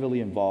was heavily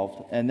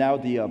involved, and now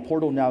the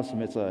portal now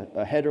submits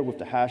a header with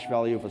the hash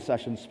value of a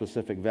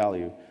session-specific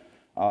value.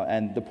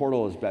 And the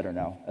portal is better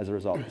now as a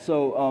result.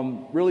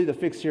 So really the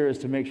fix here is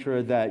to make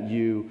sure that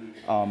you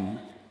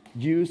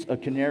use a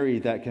canary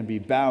that can be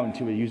bound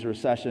to a user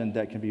session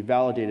that can be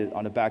validated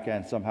on the back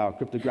end somehow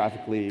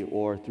cryptographically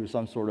or through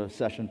some sort of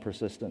session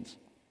persistence.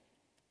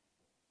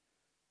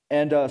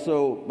 And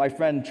so my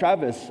friend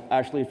Travis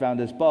actually found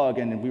this bug,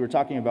 and we were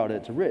talking about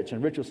it to Rich,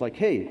 and Rich was like,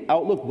 hey,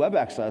 Outlook Web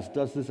Access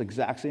does this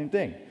exact same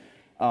thing.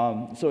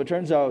 So it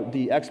turns out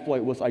the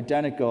exploit was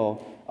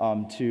identical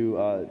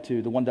to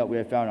the one that we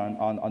had found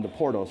on the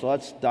portal. So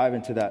let's dive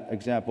into that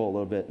example a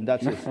little bit. And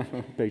that's this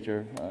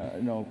picture. I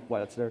don't know why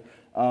that's there.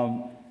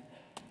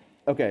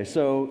 Okay,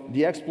 so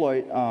the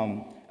exploit,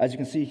 as you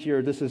can see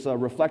here, this is a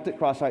reflected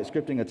cross-site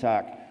scripting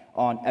attack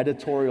on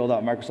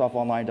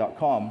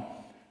editorial.microsoftonline.com.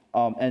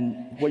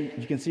 And what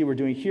you can see we're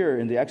doing here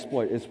in the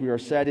exploit is we are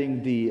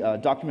setting the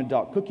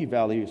document.cookie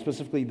value,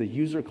 specifically the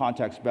user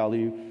context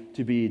value,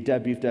 to be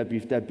deadbeef,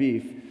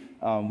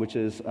 which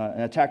is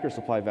an attacker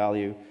supply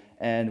value.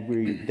 And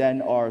we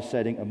then are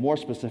setting a more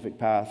specific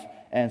path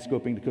and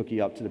scoping the cookie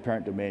up to the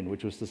parent domain,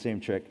 which was the same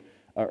trick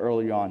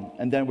early on.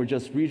 And then we're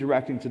just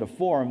redirecting to the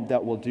form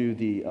that will do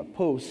the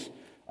posts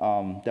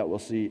that we'll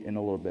see in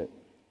a little bit.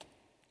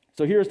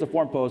 So here's the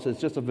form post. It's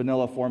just a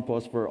vanilla form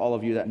post for all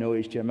of you that know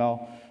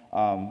HTML.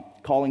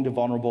 Calling the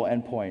vulnerable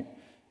endpoint.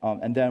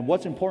 And then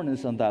what's important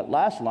is on that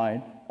last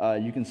line,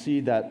 you can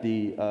see that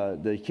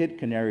the hit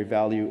canary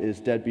value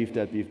is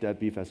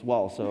deadbeef as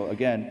well. So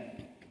again,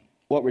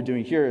 what we're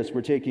doing here is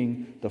we're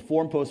taking the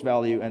form post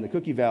value and the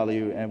cookie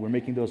value, and we're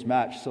making those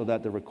match so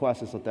that the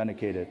request is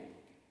authenticated.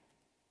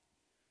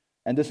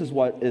 And this is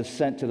what is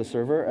sent to the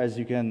server. As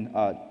you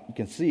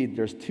can see,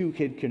 there's two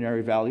hit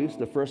canary values.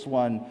 The first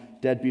one,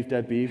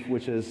 deadbeef,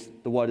 which is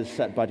what is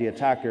set by the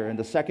attacker. And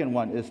the second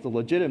one is the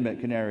legitimate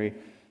canary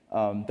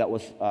that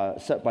was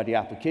set by the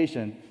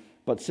application.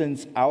 But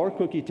since our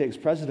cookie takes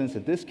precedence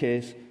in this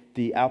case,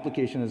 the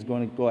application is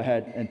going to go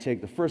ahead and take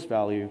the first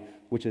value,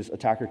 which is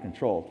attacker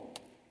controlled.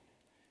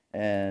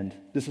 And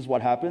this is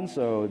what happens.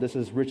 So this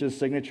is Rich's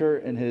signature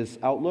in his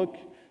Outlook.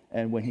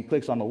 And when he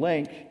clicks on the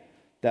link,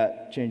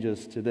 that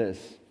changes to this.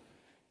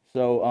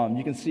 So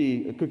you can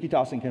see cookie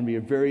tossing can be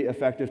a very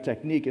effective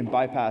technique in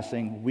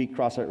bypassing weak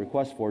cross-site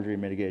request forgery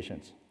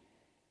mitigations.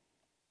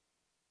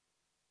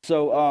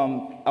 So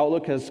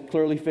Outlook has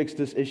clearly fixed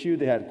this issue.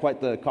 They had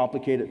quite the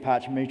complicated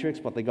patch matrix,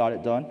 but they got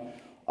it done.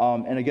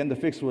 And again, the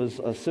fix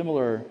was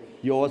similar.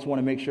 You always want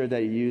to make sure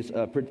that you use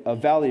a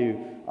value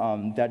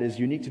that is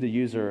unique to the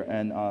user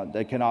and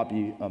that cannot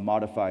be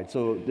modified.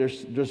 So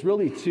there's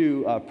really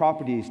two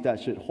properties that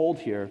should hold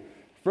here.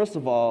 First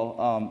of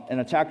all, an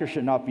attacker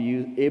should not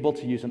be able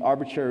to use an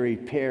arbitrary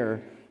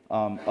pair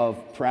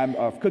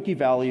of cookie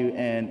value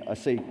and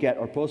say get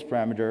or post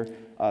parameter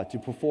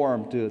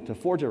to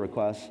forge a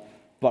request.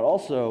 But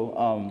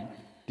also,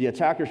 the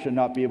attacker should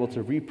not be able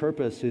to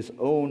repurpose his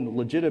own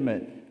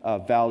legitimate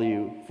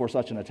value for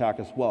such an attack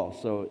as well.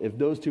 So if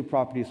those two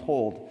properties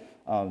hold,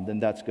 then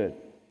that's good.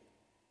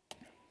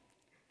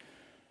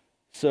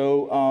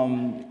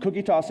 So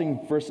cookie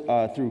tossing first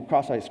through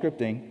cross-site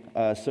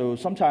scripting. So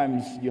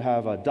sometimes you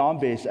have a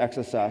DOM-based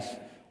XSS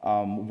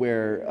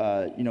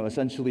where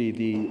essentially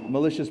the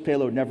malicious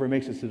payload never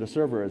makes it to the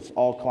server. It's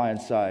all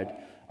client-side.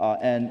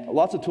 And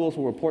lots of tools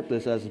will report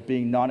this as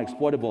being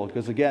non-exploitable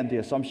because, again, the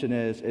assumption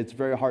is it's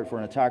very hard for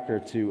an attacker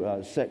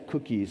to set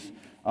cookies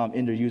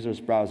in their user's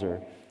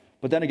browser.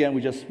 But then again,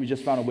 we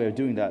just found a way of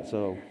doing that.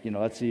 So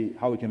let's see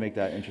how we can make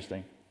that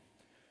interesting.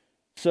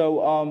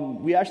 So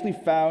we actually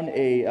found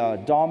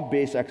a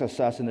DOM-based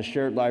XSS in the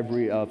shared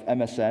library of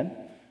MSN,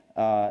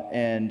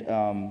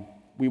 and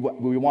we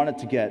wanted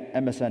to get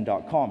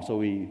msn.com, so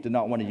we did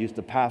not want to use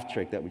the path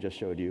trick that we just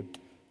showed you.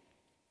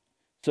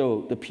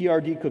 So the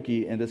PRD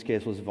cookie in this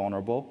case was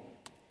vulnerable,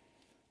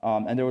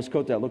 and there was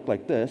code that looked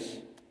like this,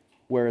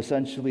 where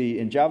essentially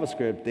in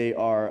JavaScript they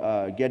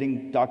are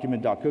getting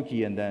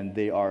document.cookie and then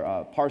they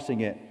are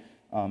parsing it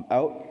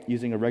out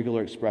using a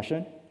regular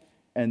expression.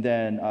 And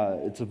then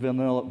it's a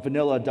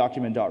vanilla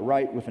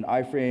document.write with an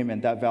iframe,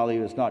 and that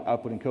value is not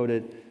output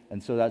encoded.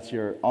 And so that's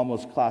your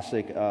almost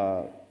classic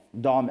DOM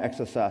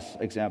XSS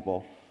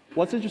example.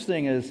 What's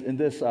interesting is in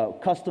this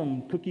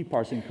custom cookie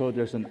parsing code,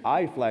 there's an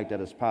I flag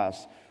that is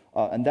passed,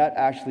 and that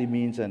actually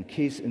means a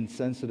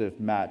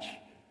case-insensitive match.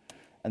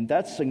 And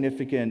that's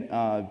significant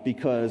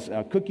because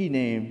a cookie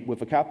name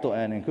with a capital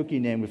N and cookie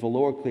name with a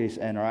lowercase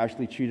n are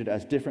actually treated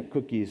as different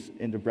cookies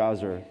in the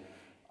browser.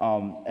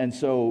 And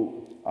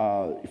so,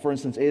 for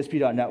instance,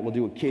 ASP.NET will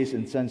do a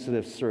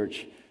case-insensitive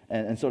search,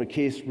 and so the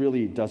case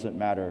really doesn't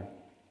matter.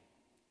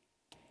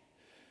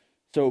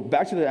 So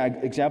back to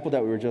the example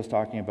that we were just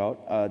talking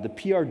about, the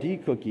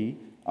PRD cookie,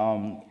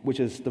 which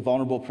is the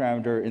vulnerable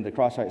parameter in the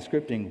cross-site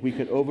scripting, we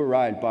could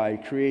override by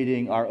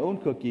creating our own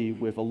cookie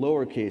with a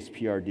lowercase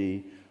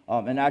PRD.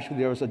 And actually,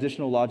 there was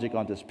additional logic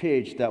on this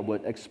page that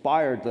would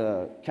expire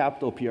the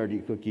capital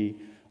PRD cookie.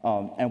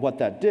 And what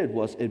that did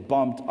was it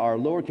bumped our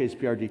lowercase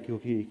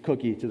PRD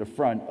cookie to the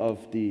front of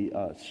the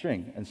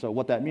string. And so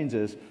what that means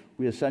is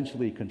we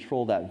essentially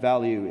control that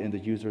value in the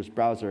user's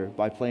browser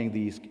by playing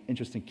these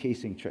interesting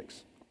casing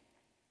tricks.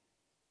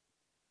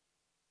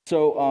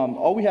 So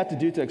all we had to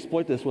do to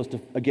exploit this was to,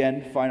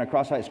 again, find a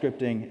cross-site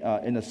scripting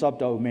in the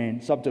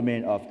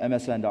subdomain of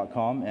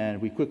msn.com,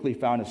 and we quickly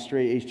found a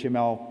stray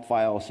HTML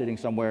file sitting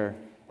somewhere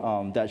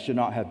that should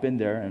not have been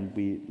there, and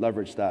we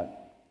leveraged that.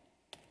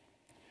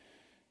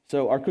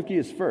 So our cookie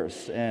is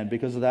first, and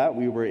because of that,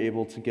 we were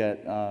able to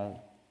get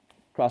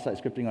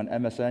cross-site scripting on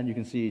MSN. You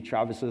can see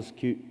Travis's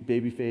cute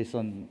baby face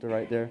on the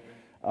right there.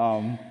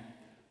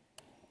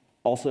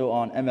 Also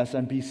on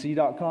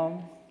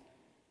msnbc.com.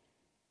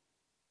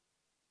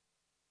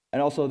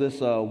 And also this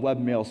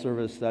webmail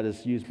service that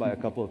is used by a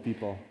couple of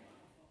people.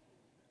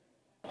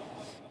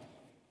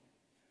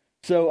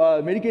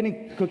 So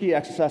mitigating cookie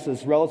XSS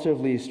is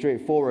relatively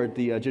straightforward.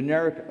 The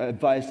generic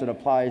advice that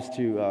applies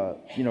to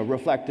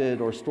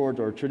reflected or stored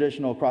or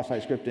traditional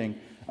cross-site scripting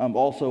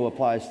also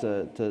applies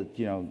to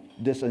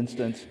this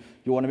instance.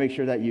 You want to make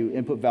sure that you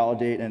input,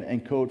 validate, and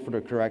encode for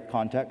the correct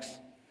context.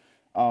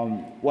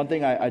 One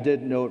thing I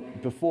did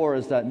note before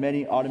is that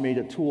many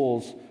automated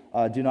tools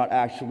do not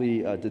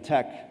actually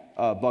detect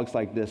bugs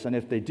like this, and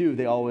if they do,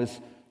 they always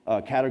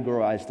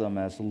categorize them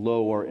as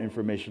low or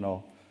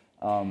informational.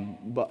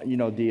 But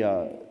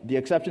the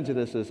exception to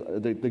this is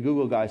the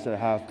Google guys that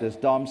have this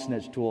DOM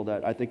snitch tool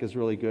that I think is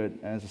really good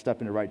and is a step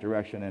in the right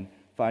direction in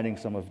finding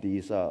some of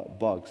these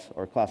bugs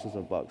or classes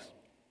of bugs.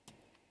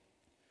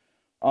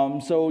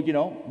 So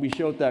we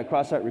showed that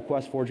cross-site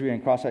request forgery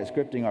and cross-site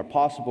scripting are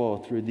possible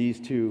through these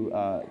two,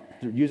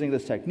 through using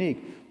this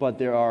technique, but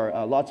there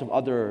are lots of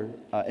other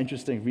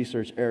interesting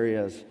research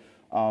areas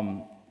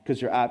because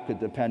your app could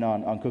depend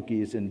on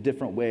cookies in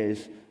different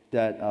ways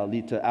that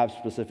lead to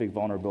app-specific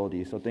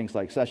vulnerabilities. So things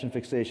like session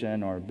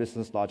fixation or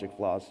business logic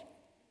flaws.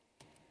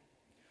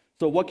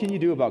 So what can you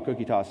do about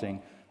cookie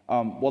tossing?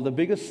 Well, the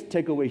biggest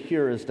takeaway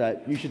here is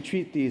that you should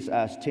treat these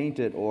as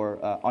tainted or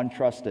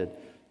untrusted.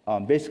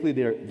 Basically,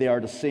 they are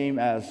the same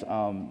as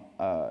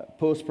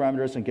post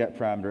parameters and get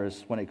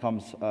parameters when it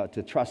comes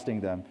to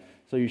trusting them.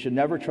 So you should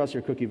never trust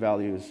your cookie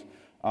values.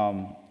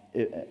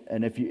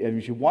 And if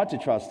you want to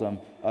trust them,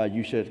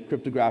 you should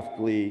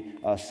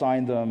cryptographically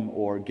sign them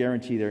or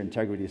guarantee their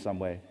integrity some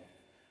way.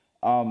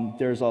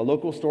 There's a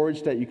local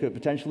storage that you could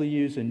potentially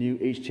use in new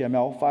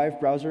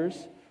HTML5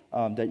 browsers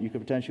that you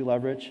could potentially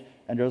leverage.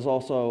 And there's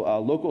also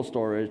local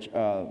storage,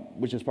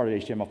 which is part of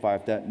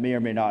HTML5, that may or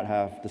may not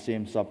have the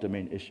same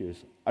subdomain issues.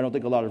 I don't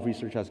think a lot of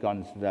research has gone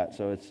into that,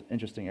 so it's an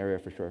interesting area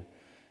for sure.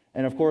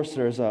 And of course,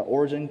 there's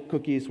origin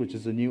cookies, which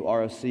is a new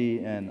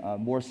RFC, and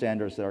more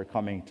standards that are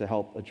coming to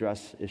help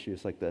address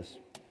issues like this.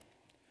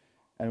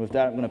 And with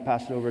that, I'm going to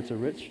pass it over to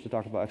Rich to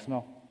talk about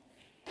XML.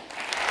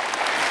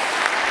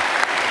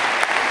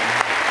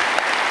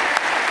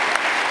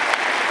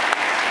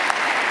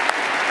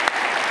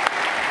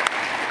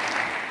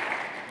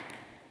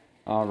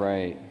 All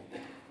right.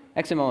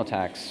 XML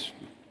attacks.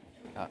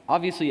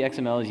 Obviously,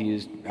 XML is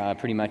used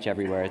pretty much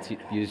everywhere. It's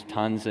used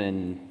tons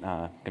in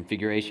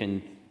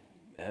configuration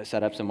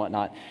setups and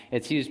whatnot.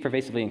 It's used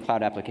pervasively in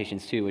cloud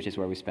applications too, which is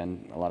where we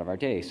spend a lot of our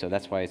day. So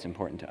that's why it's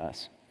important to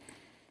us.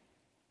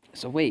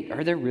 So wait,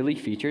 are there really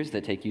features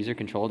that take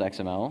user-controlled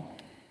XML?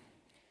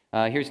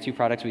 Here's two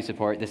products we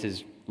support. This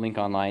is Link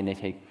Online. They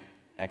take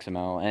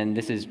XML. And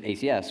this is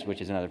ACS,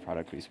 which is another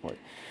product we support.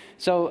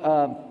 So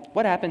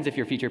what happens if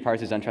your feature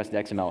parses untrusted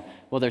XML?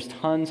 Well, there's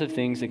tons of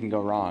things that can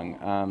go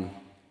wrong.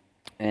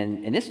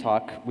 And in this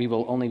talk, we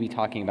will only be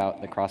talking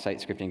about the cross-site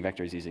scripting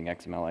vectors using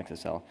XML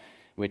XSL,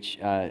 which,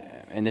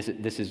 and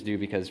this is due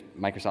because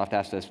Microsoft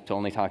asked us to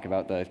only talk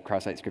about the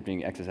cross-site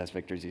scripting XSS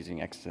vectors using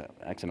XML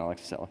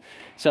XSL.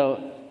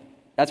 So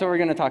that's what we're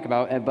going to talk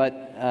about. But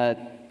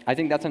I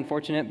think that's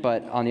unfortunate.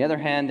 But on the other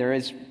hand, there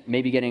is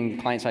maybe getting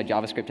client-side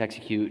JavaScript to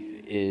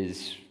execute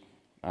is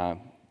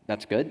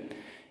that's good.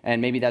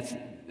 And maybe that's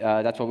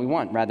what we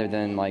want, rather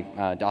than like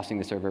DOSing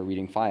the server,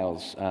 reading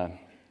files.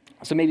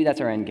 So maybe that's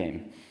our end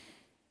game.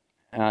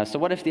 So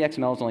what if the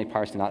XML is only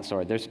parsed and not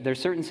stored? There's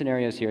certain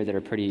scenarios here that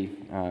are pretty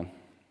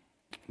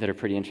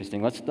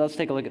interesting. Let's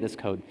take a look at this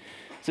code.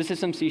 So this is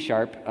some C#,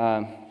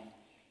 and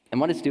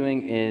what it's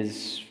doing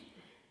is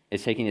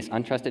taking this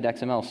untrusted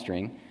XML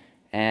string,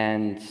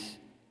 and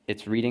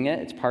it's reading it,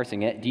 it's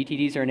parsing it.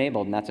 DTDs are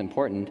enabled, and that's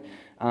important.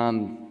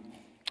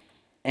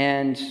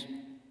 And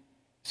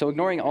so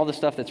ignoring all the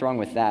stuff that's wrong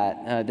with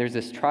that, there's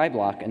this try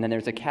block, and then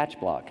there's a catch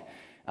block.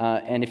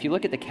 And if you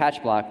look at the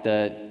catch block,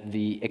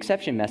 the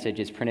exception message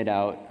is printed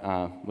out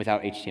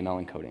without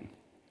HTML encoding.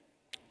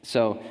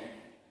 So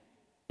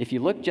if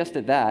you look just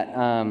at that,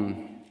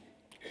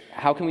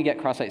 how can we get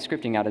cross-site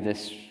scripting out of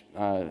this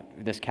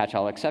this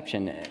catch-all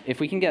exception? If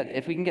we can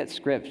get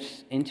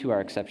scripts into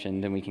our exception,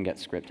 then we can get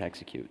script to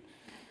execute.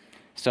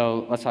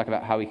 So let's talk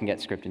about how we can get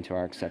script into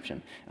our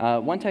exception.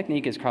 One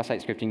technique is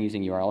cross-site scripting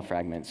using URL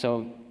fragments.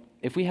 So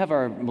if we have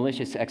our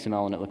malicious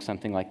XML and it looks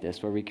something like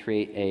this, where we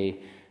create a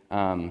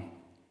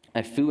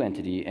foo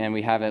entity and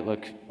we have it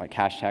look like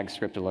hashtag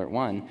script alert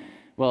 1,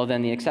 well,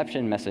 then the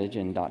exception message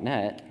in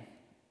 .NET,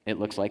 it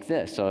looks like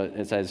this. So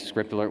it says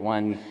script alert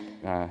 1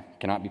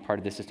 cannot be part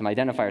of the system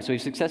identifier. So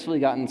we've successfully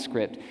gotten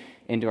script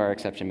into our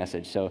exception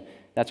message. So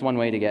that's one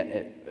way to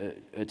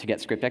get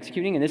script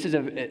executing. And this is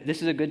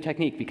a good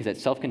technique because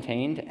it's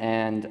self-contained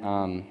and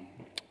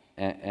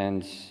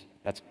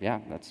that's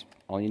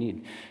all you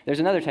need. There's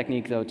another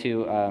technique though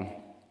too,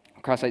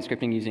 cross-site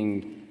scripting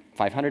using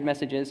 500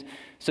 messages.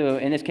 So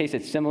in this case,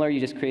 it's similar. You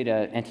just create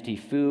an entity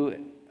foo,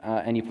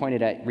 and you point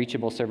it at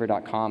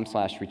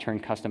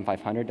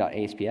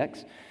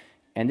reachable-server.com/return-custom500.aspx.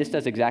 And this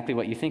does exactly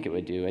what you think it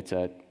would do. It's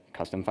a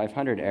custom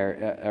 500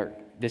 error.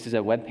 This is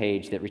a web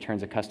page that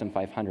returns a custom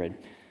 500.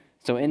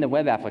 So in the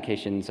web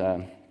application's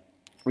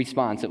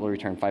response, it will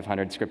return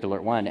 500 script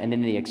alert 1. And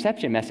in the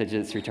exception message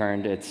that's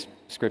returned, it's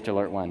script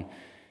alert 1.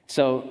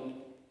 So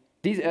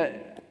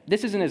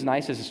this isn't as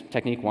nice as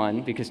Technique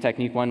 1, because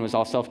Technique 1 was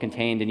all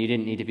self-contained and you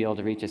didn't need to be able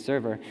to reach a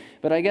server.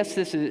 But I guess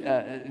this is,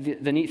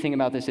 the neat thing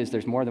about this is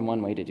there's more than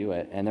one way to do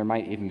it, and there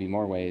might even be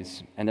more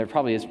ways. And there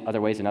probably is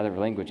other ways in other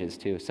languages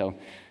too. So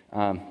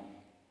I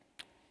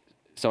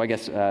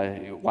guess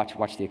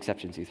watch the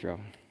exceptions you throw.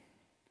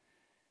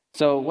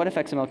 So what if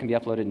XML can be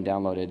uploaded and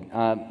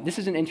downloaded? This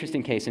is an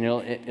interesting case, and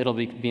it'll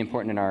be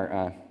important in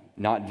our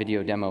not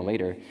video demo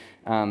later.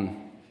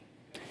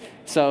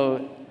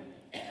 So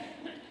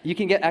you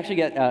can actually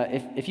get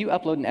if you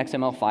upload an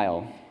XML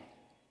file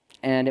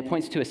and it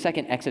points to a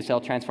second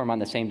XSL transform on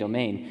the same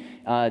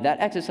domain, that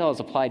XSL is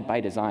applied by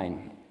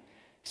design.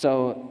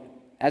 So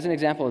as an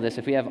example of this,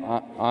 if we have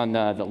on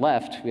the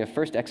left, we have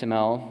first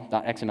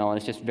XML.xml, and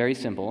it's just very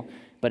simple,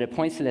 but it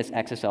points to this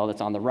XSL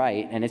that's on the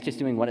right, and it's just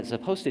doing what it's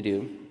supposed to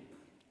do,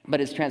 but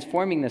it's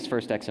transforming this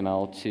first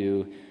XML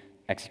to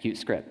execute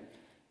script.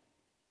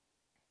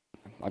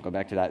 I'll go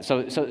back to that.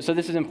 So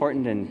this is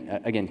important, and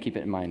again, keep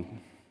it in mind.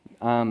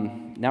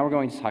 Now we're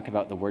going to talk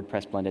about the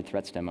WordPress blended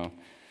threats demo.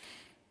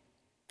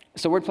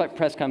 So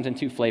WordPress comes in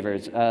two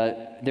flavors.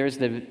 There's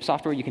the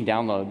software you can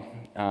download,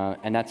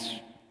 and that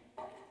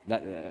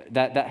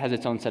has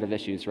its own set of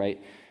issues, right?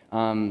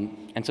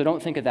 And so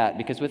don't think of that,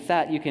 because with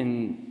that you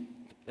can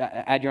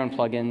add your own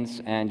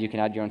plugins and you can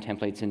add your own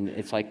templates, and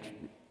it's like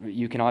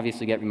you can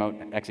obviously get remote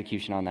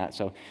execution on that.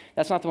 So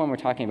that's not the one we're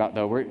talking about,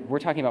 though. We're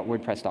talking about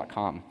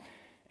WordPress.com,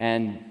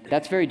 and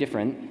that's very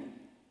different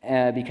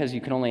because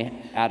you can only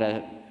add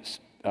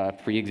a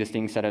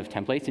pre-existing set of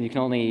templates, and you can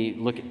only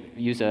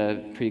use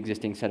a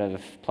pre-existing set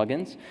of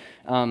plugins.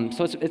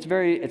 So it's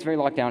very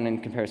locked down in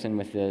comparison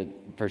with the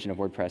version of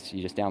WordPress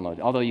you just download,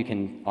 although you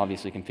can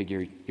obviously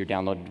configure your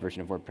downloaded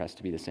version of WordPress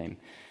to be the same.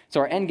 So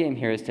our end game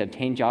here is to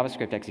obtain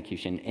JavaScript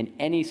execution in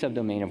any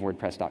subdomain of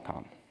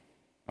WordPress.com.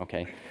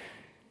 Okay?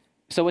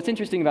 So what's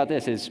interesting about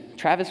this is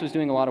Travis was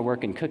doing a lot of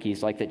work in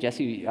cookies, like that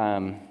Jesse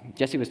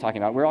was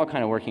talking about. We're all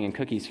kind of working in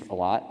cookies a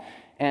lot.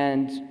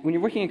 And when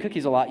you're working in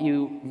cookies a lot,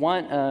 you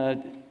want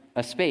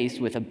a space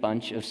with a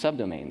bunch of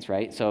subdomains,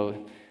 right?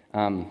 So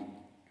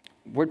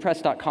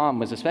WordPress.com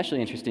was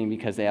especially interesting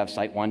because they have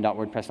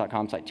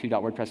site1.wordpress.com,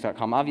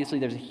 site2.wordpress.com. Obviously,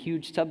 there's a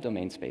huge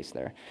subdomain space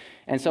there.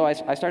 And so I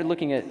started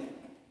looking at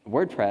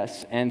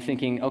WordPress and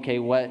thinking, okay,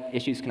 what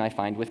issues can I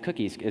find with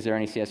cookies? Is there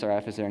any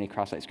CSRF? Is there any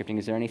cross-site scripting?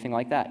 Is there anything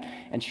like that?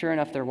 And sure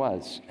enough, there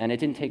was. And it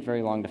didn't take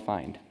very long to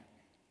find.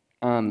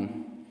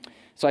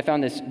 So I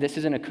found this. This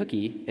isn't a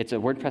cookie. It's a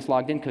WordPress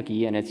logged-in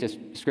cookie, and it's just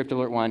script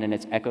alert 1, and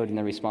it's echoed in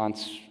the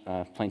response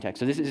plain text.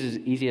 So this is as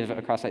easy of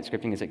a cross-site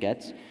scripting as it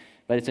gets,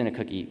 but it's in a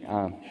cookie.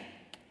 And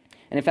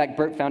in fact,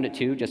 Burp found it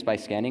too, just by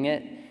scanning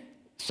it.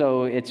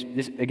 So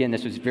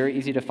this was very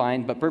easy to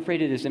find, but Burp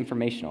rated as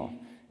informational.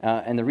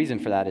 And the reason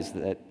for that is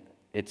that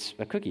it's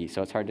a cookie,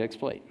 so it's hard to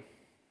exploit.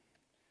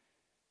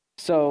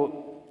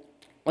 So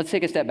let's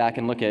take a step back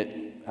and look at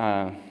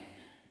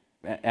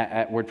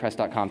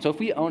WordPress.com. So if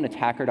we own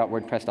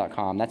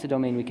attacker.wordpress.com, that's a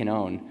domain we can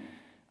own,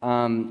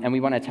 and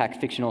we want to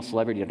attack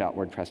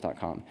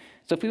fictionalcelebrity.wordpress.com.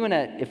 So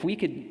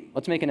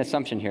let's make an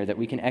assumption here that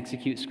we can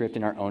execute script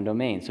in our own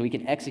domain. So we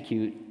can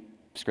execute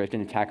script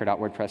in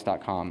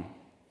attacker.wordpress.com.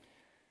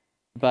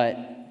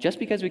 But just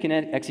because we can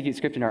execute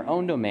script in our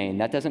own domain,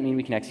 that doesn't mean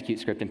we can execute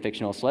script in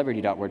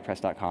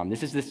fictionalcelebrity.wordpress.com.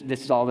 This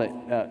is all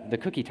the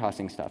cookie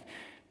tossing stuff.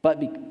 But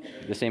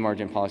the same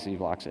origin policy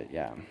blocks it,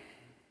 yeah.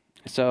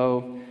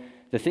 So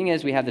the thing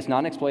is, we have this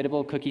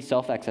non-exploitable cookie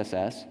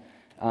self-XSS.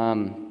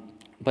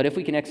 But if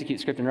we can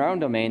execute script in our own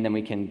domain, then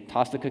we can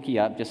toss the cookie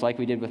up, just like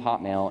we did with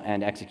Hotmail,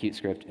 and execute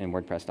script in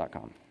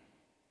WordPress.com.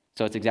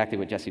 So it's exactly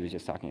what Jesse was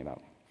just talking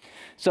about.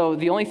 So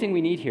the only thing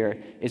we need here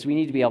is we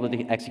need to be able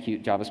to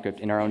execute JavaScript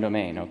in our own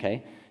domain,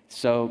 okay?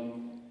 So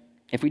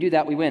if we do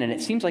that, we win, and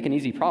it seems like an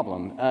easy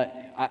problem.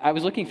 I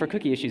was looking for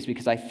cookie issues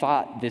because I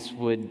thought this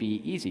would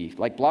be easy.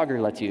 Like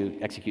Blogger lets you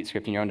execute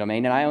script in your own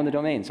domain, and I own the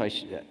domain, so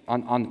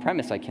on the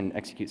premise I can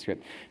execute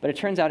script. But it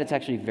turns out it's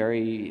actually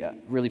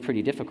really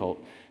pretty difficult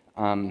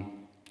to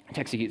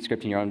execute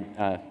script in your own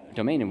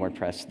domain in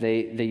WordPress.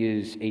 They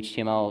use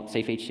HTML,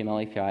 safe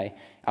HTML API,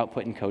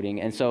 output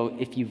encoding, and so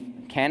if you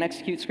can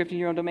execute script in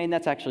your own domain,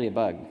 that's actually a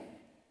bug.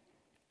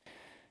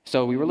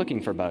 So we were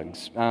looking for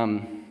bugs.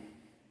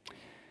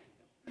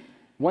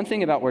 One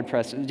thing about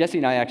WordPress, Jesse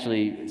and I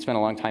actually spent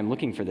a long time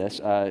looking for this,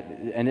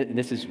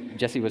 and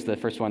Jesse was the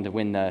first one to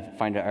win the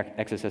Find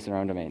XSS in our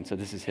own domain, so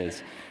this is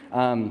his.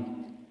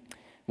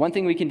 One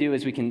thing we can do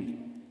is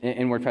in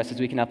WordPress is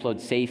we can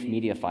upload safe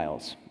media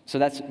files. So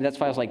that's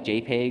files like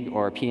JPEG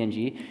or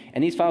PNG,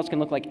 and these files can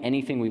look like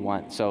anything we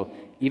want. So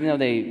even though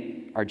they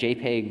are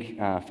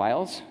JPEG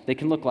files, they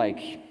can look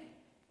like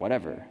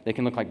whatever. They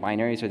can look like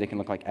binaries, or they can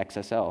look like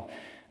XSL.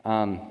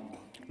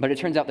 But it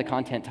turns out the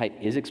content type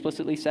is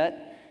explicitly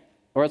set,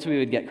 or else we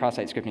would get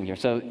cross-site scripting here.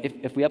 So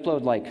if we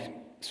upload like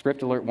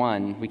script alert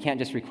 1, we can't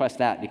just request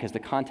that because the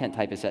content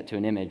type is set to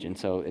an image, and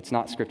so it's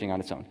not scripting on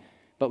its own.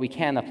 But we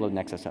can upload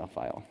an XSL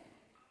file.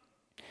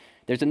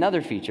 There's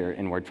another feature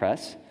in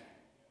WordPress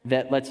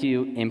that lets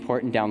you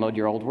import and download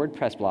your old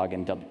WordPress blog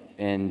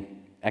in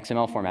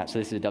XML format. So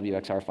this is a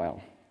WXR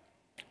file.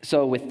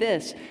 So with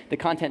this, the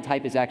content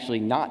type is actually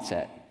not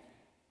set.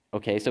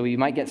 Okay, so we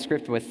might get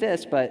script with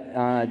this, but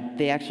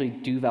they actually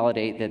do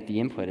validate that the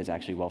input is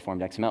actually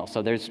well-formed XML.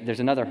 So there's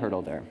another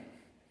hurdle there.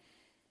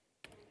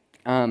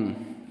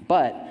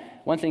 But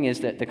one thing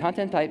is that the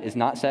content type is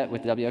not set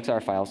with the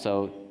WXR file,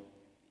 so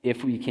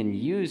if we can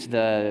use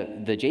the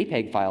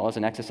JPEG file as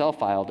an XSL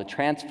file to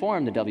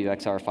transform the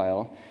WXR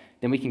file,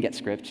 then we can get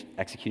script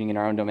executing in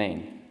our own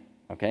domain,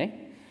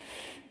 okay?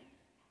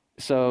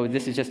 So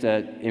this is just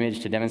an image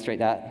to demonstrate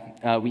that.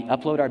 We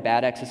upload our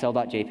bad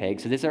XSL.jpg.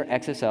 So this is our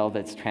XSL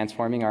that's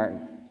transforming our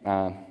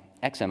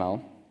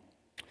XML.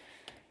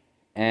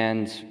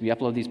 And we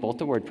upload these both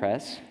to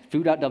WordPress.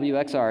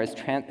 foo.wxr is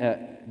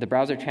the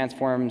browser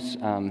transforms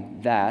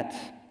that.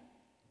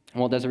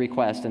 Well, it does a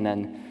request, and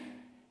then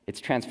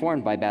it's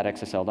transformed by bad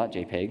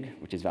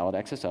XSL.jpg, which is valid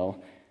XSL.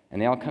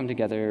 And they all come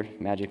together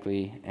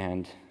magically,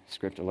 and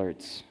script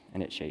alerts,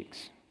 and it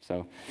shakes.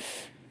 So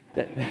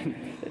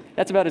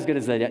that's about as good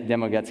as the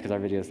demo gets because our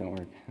videos don't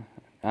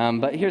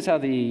work. But here's how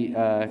the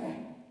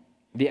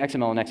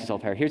XML and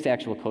XSL pair. Here's the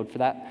actual code for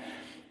that.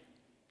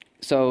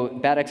 So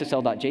bad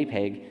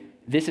XSL.jpg,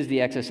 this is the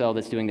XSL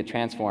that's doing the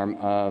transform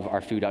of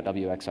our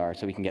foo.wxr,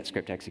 so we can get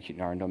script execute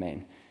in our own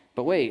domain.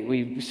 But wait,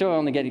 we still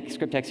only get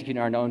script execute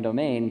in our own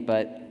domain,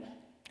 but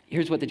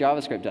here's what the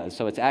JavaScript does.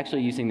 So it's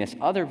actually using this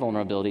other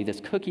vulnerability,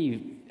 this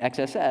cookie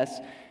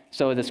XSS.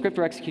 So the script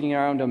we're executing in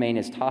our own domain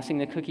is tossing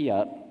the cookie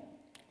up,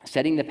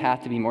 setting the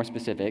path to be more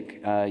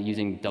specific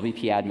using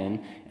WP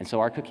admin, and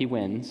so our cookie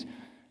wins.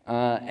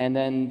 And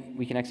then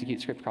we can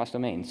execute script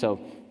cross-domain. So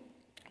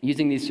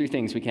using these three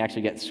things, we can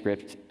actually get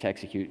script to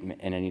execute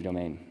in any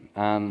domain.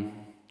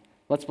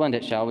 Let's blend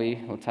it, shall we?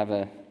 Let's have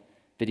a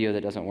video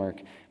that doesn't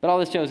work. But all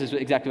this shows is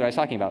exactly what I was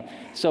talking about.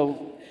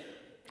 So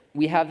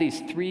we have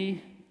these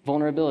three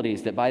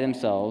vulnerabilities that by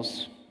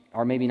themselves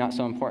are maybe not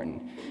so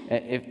important.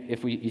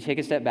 If you take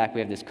a step back,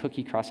 we have this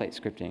cookie cross-site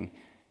scripting,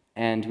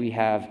 and we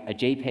have a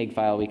JPEG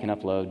file we can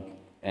upload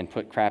and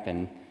put crap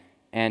in,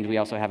 and we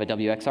also have a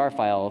WXR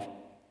file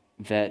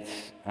that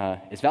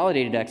is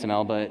validated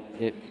XML, but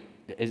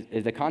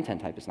the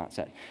content type is not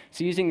set.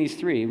 So using these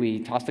three, we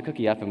toss the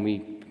cookie up, and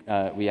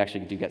we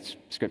actually do get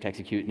script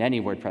execute in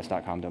any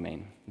WordPress.com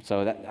domain.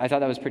 So I thought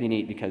that was pretty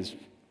neat because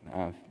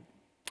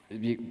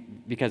you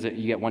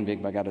get one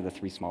big bug out of the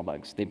three small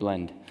bugs. They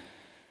blend.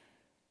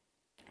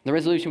 The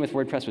resolution with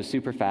WordPress was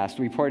super fast.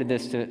 We reported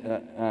this to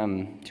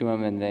them,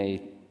 and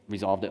they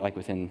resolved it like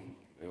within,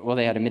 well,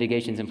 they had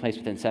mitigations in place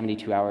within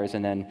 72 hours,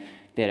 and then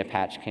they had a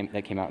patch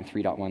that came out in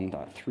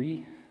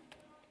 3.1.3.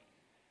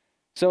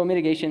 So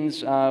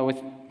mitigations with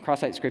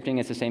cross-site scripting,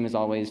 it's the same as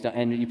always,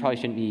 and you probably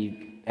shouldn't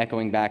be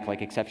echoing back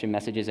like exception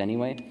messages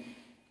anyway.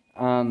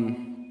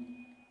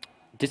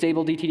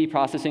 Disable DTD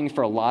processing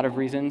for a lot of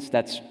reasons.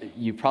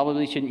 You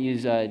probably shouldn't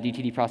use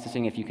DTD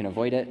processing if you can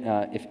avoid it,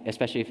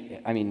 especially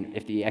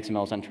if the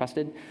XML is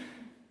untrusted.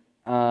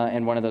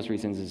 And one of those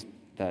reasons is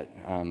that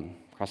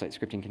cross-site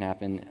scripting can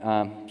happen.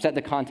 Set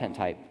the content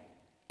type.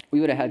 We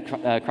would have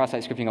had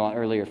cross-site scripting a lot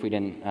earlier if we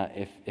didn't,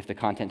 if the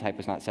content type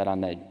was not set on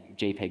the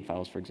JPEG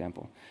files, for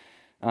example.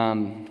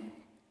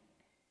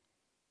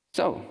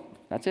 So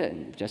that's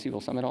it. Jesse will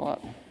sum it all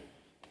up.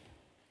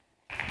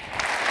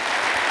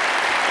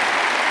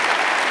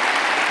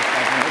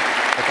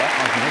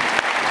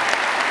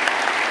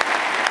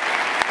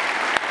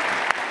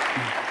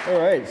 All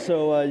right,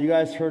 so you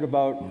guys heard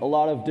about a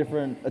lot of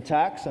different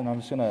attacks, and I'm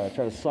just going to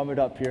try to sum it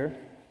up here.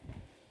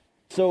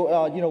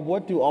 So,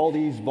 what do all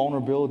these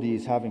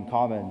vulnerabilities have in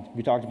common?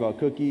 We talked about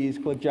cookies,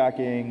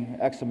 clickjacking,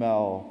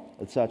 XML,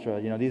 etc.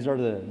 These are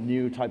the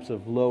new types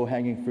of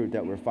low-hanging fruit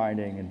that we're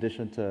finding in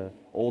addition to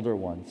older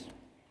ones.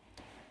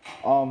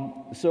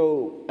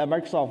 So at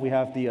Microsoft, we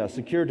have the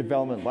Secure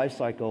Development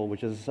Lifecycle,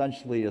 which is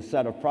essentially a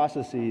set of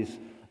processes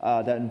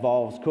that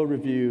involves code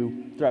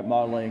review, threat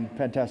modeling,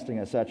 pen testing,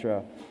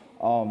 etc.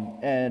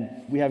 And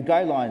we have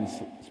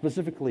guidelines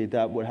specifically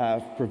that would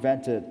have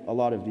prevented a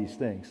lot of these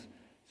things.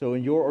 So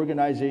in your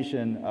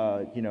organization,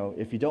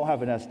 if you don't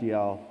have an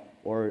SDL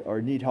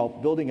or need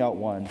help building out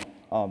one,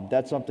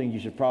 that's something you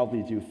should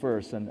probably do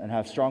first and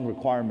have strong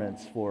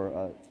requirements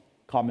for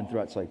common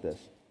threats like this.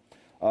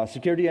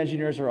 Security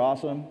engineers are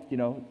awesome.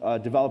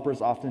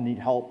 Developers often need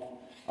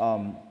help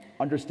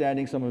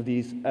understanding some of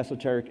these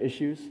esoteric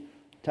issues.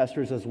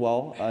 Testers as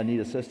well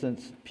need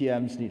assistance.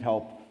 PMs need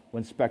help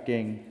when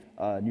speccing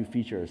new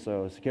features.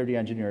 So security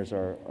engineers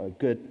are a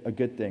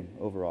good thing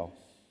overall.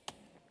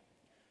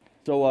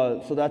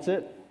 So that's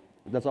it.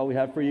 That's all we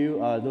have for you.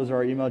 Those are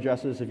our email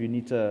addresses if you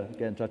need to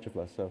get in touch with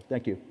us. So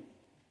thank you.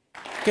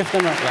 Give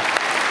them a clap.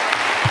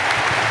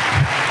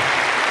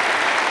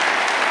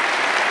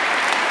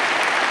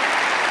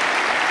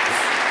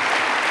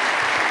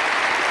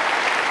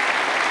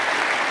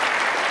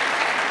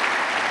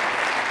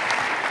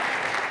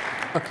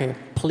 Okay,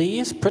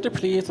 pretty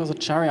please, with a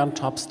cherry on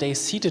top, stay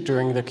seated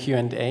during the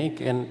Q&A,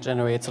 and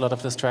generates a lot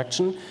of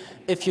distraction.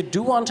 If you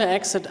do want to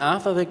exit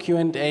after the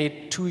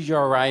Q&A, to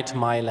your right,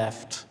 my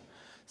left.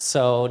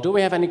 So, do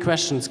we have any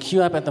questions?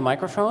 Queue up at the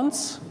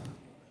microphones.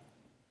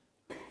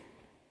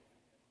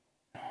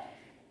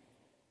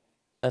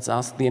 Let's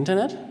ask the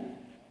internet.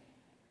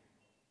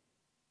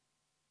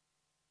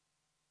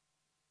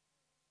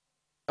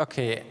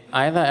 Okay,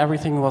 either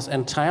everything was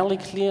entirely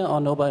clear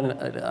or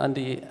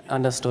nobody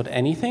understood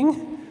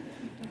anything.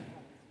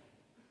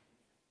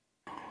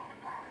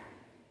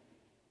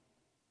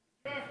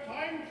 You have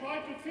time, try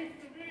to fix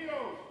the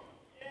videos.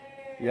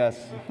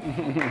 Yes.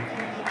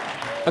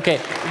 Okay,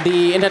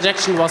 the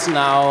interjection was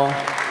now,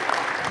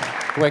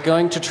 we're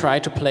going to try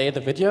to play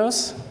the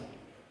videos.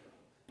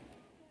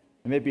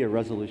 It may be a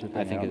resolution thing.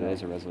 I think it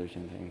is a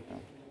resolution thing.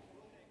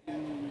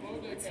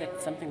 It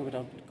said something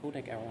about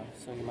codec error,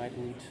 so you might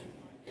need...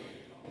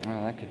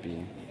 Oh, that could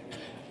be.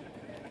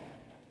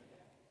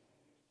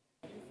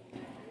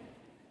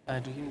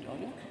 Do you need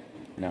audio?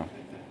 No.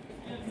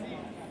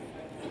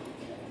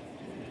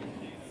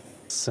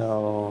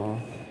 So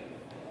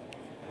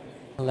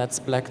let's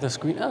black the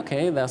screen.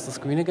 Okay, there's the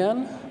screen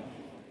again.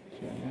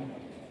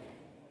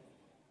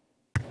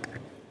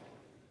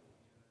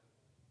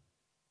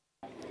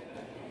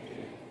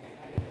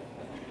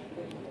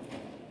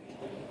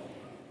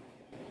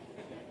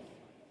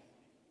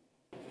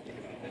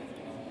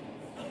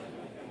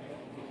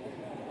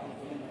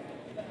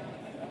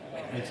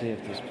 Let's see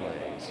if this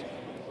plays.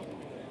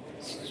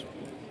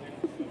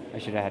 I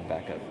should have had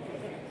backup.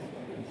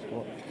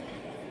 All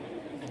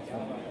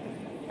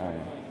right.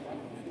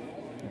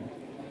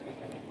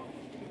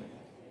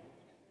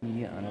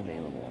 Media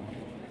unavailable.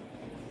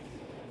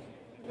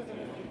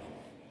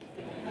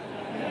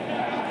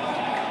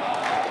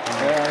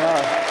 Fair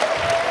enough.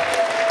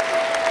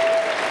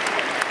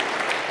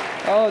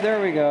 Oh,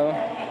 there we go.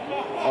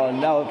 Oh,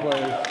 now it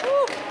plays.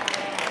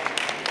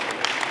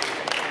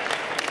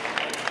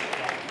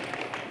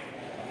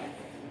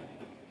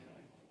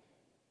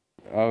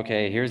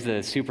 Okay, here's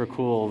the super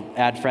cool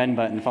add friend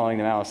button following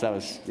the mouse. That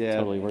was Yeah.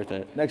 totally worth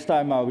it. Next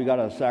time we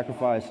gotta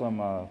sacrifice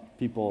some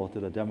people to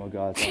the demo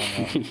guys.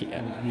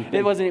 Yeah.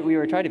 It wasn't. We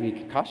were trying to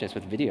be cautious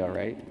with video,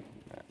 right?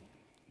 So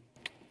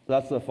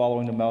that's the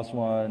following the mouse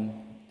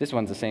one. This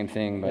one's the same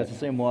thing, Yeah, but it's the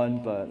same one,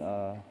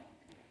 but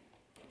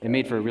it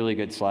made for a really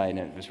good slide, and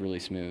it was really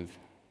smooth.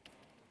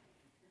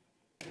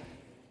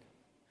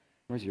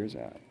 Where's yours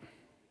at?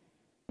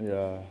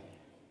 yeah.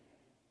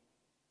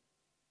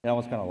 That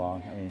one's kind of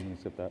long. I mean, you can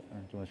skip that. Or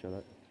do you want to show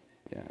that?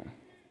 Yeah.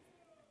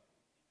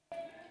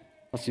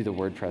 Let's do the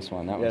WordPress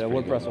one. That Yeah, the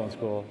one's pretty WordPress good. one's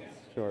cool.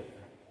 Short.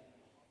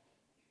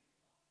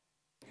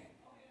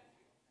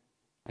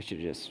 I should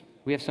just.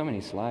 We have so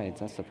many slides.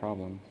 That's the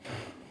problem.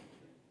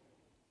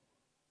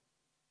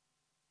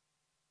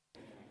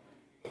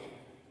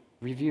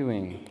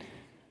 Reviewing.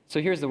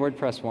 So here's the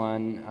WordPress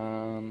one.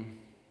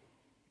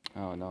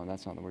 Oh no,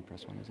 that's not the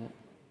WordPress one, is it?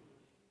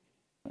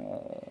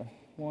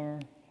 More.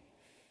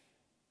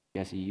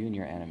 Yes, you and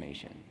your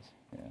animations.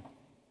 Yeah.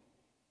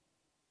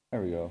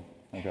 There we go.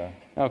 Okay.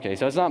 Okay,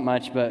 so it's not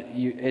much, but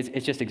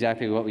it's just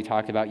exactly what we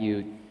talked about.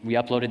 We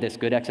uploaded this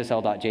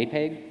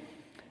goodxsl.jpg,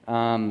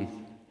 and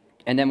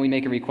then we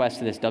make a request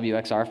to this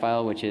WXR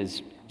file, which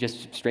is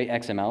just straight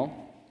XML.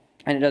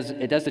 And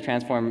it does the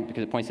transform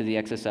because it points to the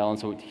XSL, and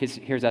so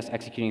here's us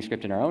executing a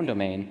script in our own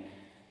domain,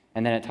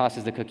 and then it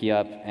tosses the cookie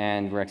up,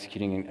 and we're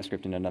executing a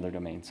script in another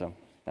domain. So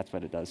that's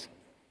what it does.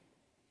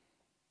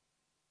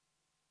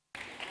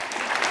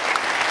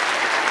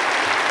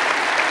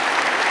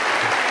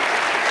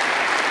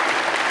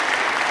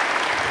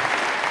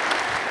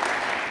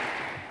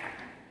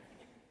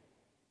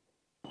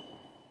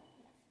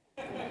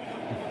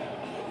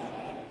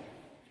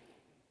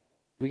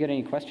 Do we get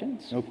any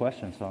questions? No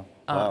questions, huh?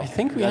 I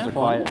think we You guys have are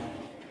one. quiet.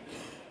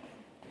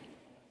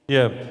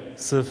 Yeah,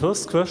 the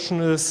first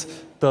question is,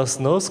 does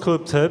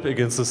NoScript help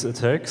against these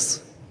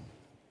attacks?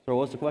 So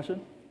what's the question?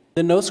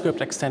 The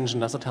NoScript extension,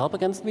 does it help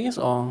against these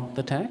or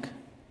the tag?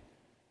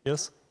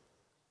 Yes?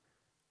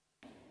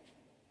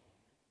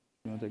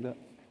 You want to take that?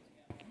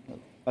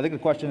 I think the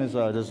question is,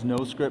 does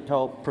NoScript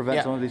help prevent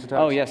Yeah. some of these attacks?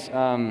 Oh, yes.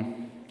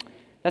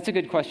 That's a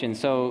good question.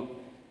 So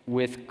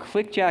with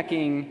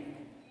clickjacking,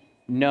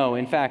 no.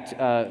 In fact,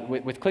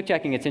 with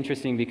clickjacking, it's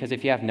interesting because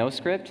if you have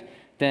NoScript,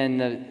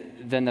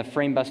 then the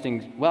frame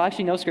busting, well,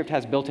 actually, NoScript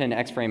has built-in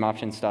X-frame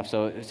option stuff,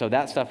 so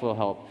that stuff will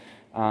help.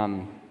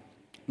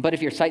 But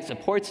if your site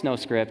supports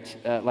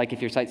NoScript, like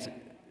if your site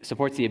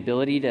supports the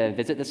ability to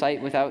visit the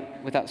site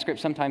without script,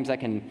 sometimes that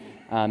can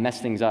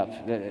mess things up.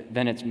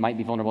 Then it might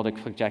be vulnerable to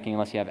clickjacking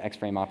unless you have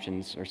X-frame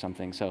options or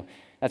something. So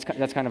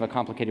that's kind of a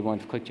complicated one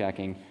with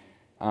clickjacking.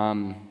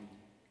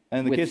 And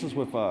in the with- cases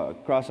with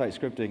cross-site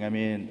scripting, I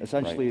mean,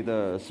 essentially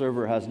the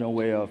server has no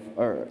way of,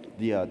 or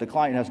the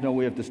client has no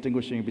way of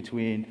distinguishing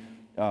between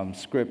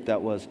script that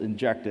was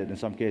injected in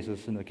some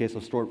cases, in the case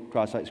of stored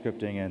cross-site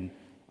scripting, and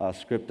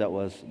script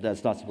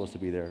that's not supposed to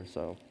be there.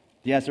 So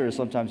the answer is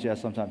sometimes yes,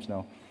 sometimes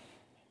no.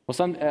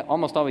 Well,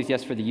 almost always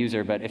yes for the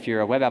user, but if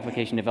you're a web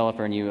application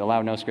developer and you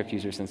allow NoScript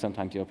users, then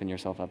sometimes you open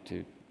yourself up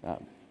to,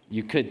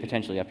 you could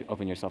potentially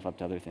open yourself up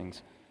to other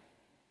things.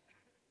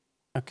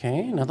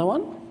 Okay, another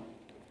one?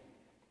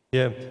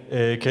 Yeah,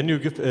 can you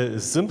give a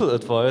simple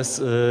advice?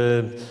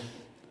 Sorry.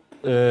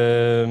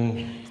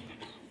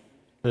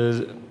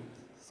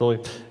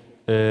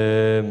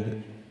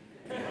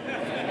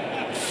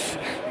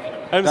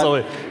 I'm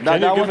sorry.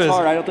 That one's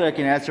hard. I don't think I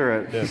can answer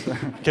it. Yeah.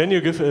 Can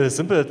you give a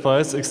simple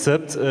advice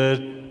except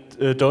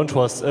don't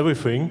trust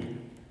everything?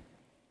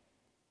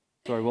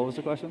 Sorry, what was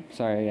the question?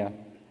 Sorry, yeah.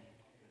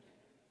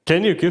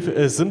 Can you give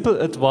a simple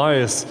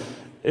advice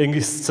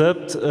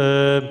except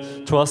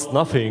trust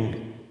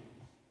nothing?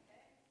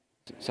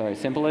 Sorry,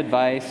 simple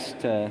advice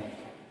to,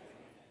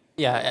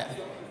 Yeah.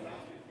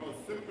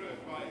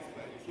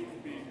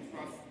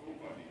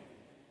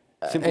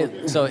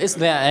 So is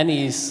there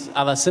any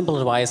other simple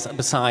advice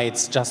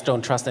besides just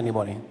don't trust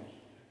anybody?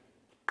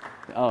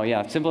 oh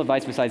yeah, simple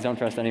advice besides don't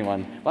trust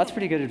anyone. Well, that's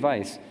pretty good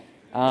advice.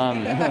 I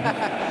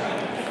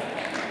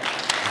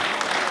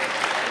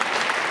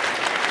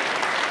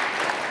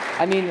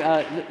mean,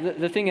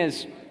 the thing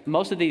is,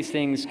 most of these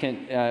things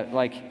can,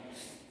 like, there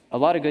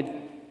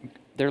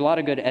are a lot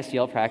of good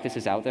SDL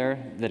practices out there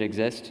that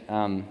exist,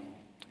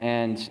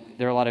 and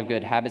there are a lot of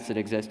good habits that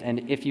exist.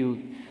 And if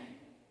you,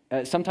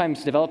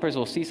 sometimes developers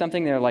will see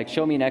something, they're like,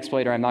 show me an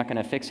exploit or I'm not going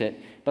to fix it.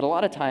 But a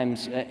lot of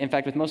times, in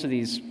fact, with most of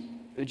these,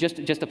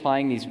 just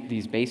applying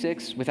these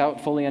basics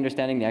without fully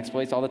understanding the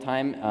exploits all the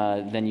time,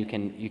 then you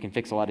can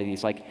fix a lot of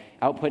these, like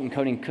output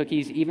encoding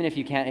cookies, even if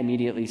you can't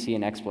immediately see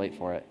an exploit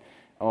for it.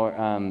 Or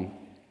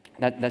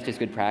that's just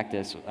good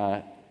practice.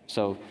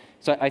 So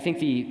I think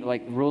the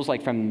rules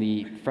from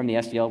the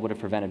SDL would have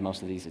prevented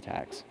most of these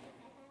attacks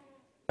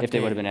if they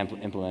would have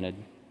been implemented.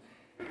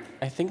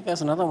 I think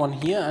there's another one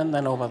here and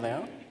then over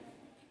there.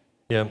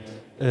 Yeah,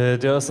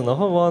 there's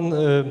another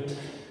one.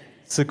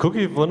 The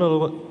cookie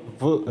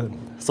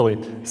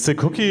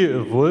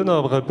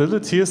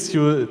vulnerabilities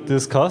you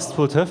discussed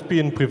would have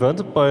been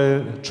prevented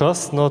by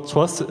just not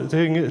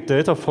trusting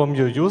data from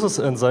your users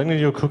and signing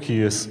your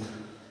cookies.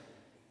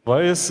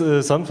 Why is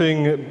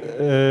something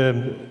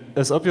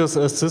as obvious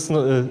as this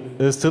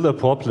still a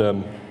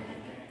problem?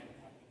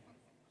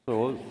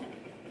 So,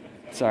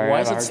 Sorry. I Why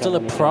have is a it hard still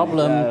time a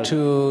problem Yeah.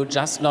 to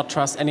just not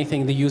trust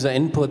anything the user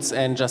inputs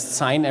and just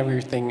sign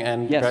everything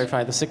and Yes.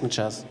 verify the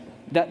signatures?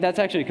 That's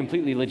actually a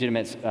completely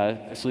legitimate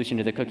solution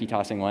to the cookie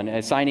tossing one,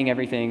 signing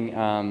everything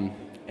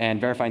and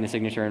verifying the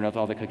signature and with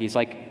all the cookies.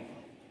 Like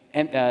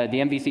the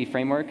MVC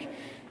framework,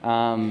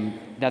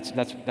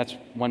 that's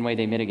one way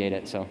they mitigate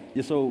it. So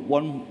yeah, so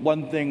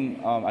one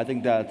thing I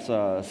think that's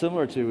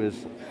similar to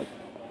is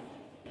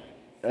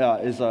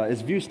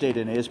view state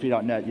in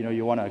ASP.NET. You know,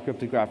 you want to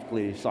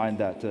cryptographically sign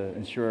that to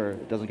ensure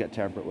it doesn't get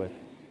tampered with.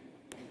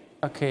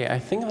 Okay, I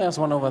think there's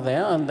one over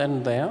there and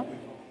then there.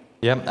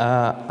 Yeah,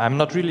 I'm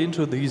not really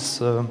into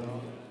these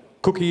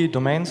cookie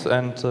domains,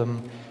 and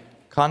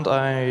can't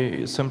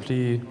I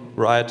simply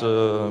write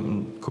a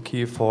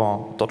cookie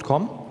for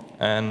 .com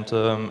and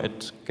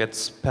it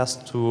gets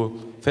passed to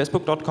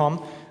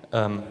Facebook.com?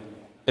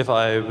 If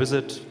I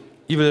visit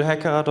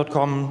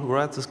evilhacker.com,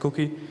 write this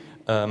cookie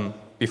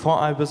before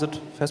I visit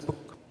Facebook?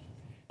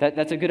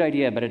 that's a good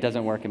idea, but it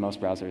doesn't work in most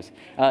browsers.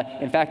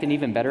 In fact, an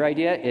even better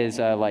idea is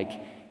like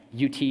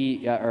UT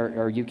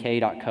or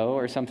UK.co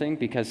or something,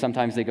 because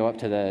sometimes they go up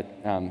to the,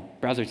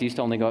 browsers used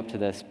to only go up to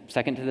the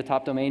second to the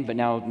top domain, but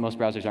now most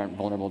browsers aren't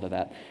vulnerable to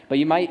that. But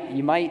you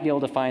might be able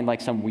to find like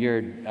some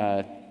weird,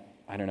 I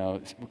don't know,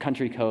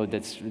 country code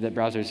that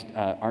browsers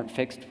aren't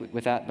fixed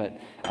with that, but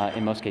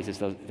in most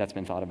cases that's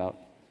been thought about.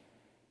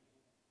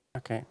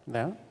 Okay,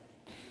 there.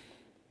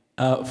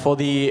 For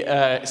the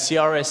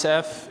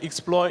CRSF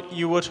exploit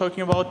you were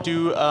talking about,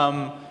 do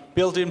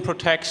built-in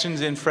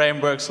protections in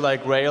frameworks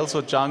like Rails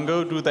or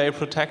Django, do they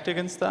protect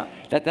against that?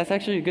 That's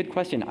actually a good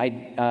question.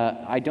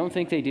 I don't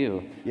think they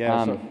do.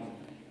 Yeah.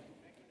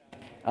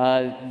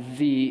 I've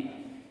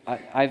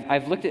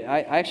looked at.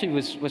 I actually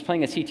was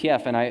playing a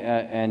CTF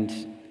and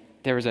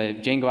there was a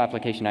Django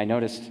application. I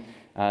noticed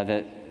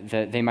that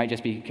they might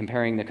just be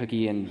comparing the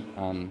cookie and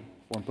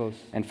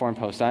form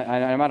posts.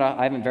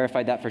 I haven't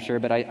verified that for sure,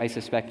 but I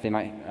suspect they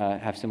might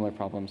have similar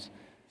problems.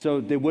 So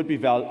they would be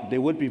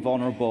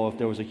vulnerable if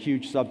there was a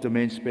huge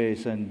subdomain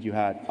space and you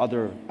had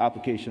other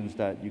applications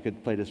that you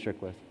could play this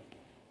trick with.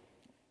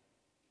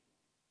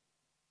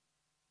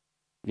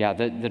 Yeah,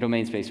 the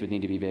domain space would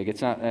need to be big.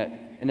 It's not,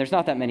 and there's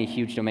not that many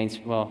huge domains.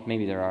 Well,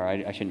 maybe there are.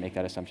 I shouldn't make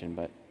that assumption,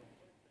 but.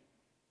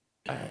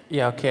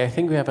 Yeah, okay, I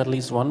think we have at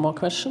least one more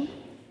question.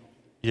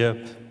 Yeah.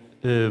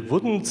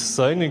 Wouldn't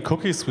signing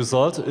cookies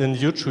result in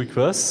huge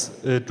requests?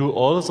 Do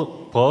all the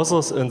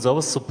browsers and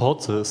servers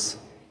support this?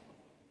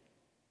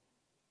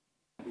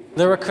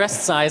 The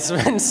request size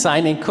when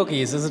signing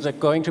cookies, is it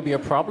going to be a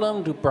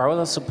problem? Do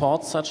browsers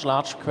support such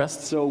large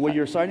requests? So when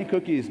you're signing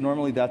cookies,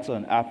 normally that's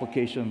an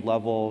application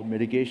level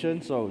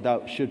mitigation, so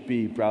that should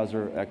be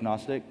browser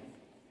agnostic.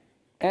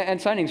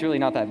 And signing's really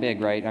not that big,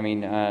 right? I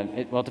mean,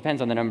 it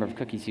depends on the number of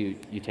cookies you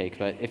take,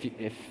 but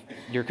if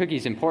your cookie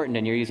is important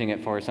and you're using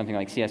it for something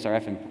like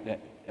CSRF and,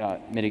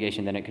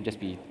 mitigation, then it could just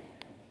be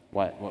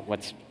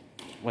what's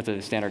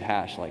a standard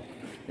hash, like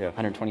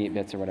 128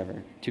 bits or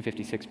whatever,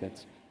 256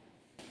 bits.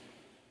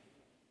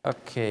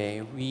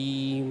 Okay,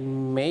 we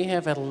may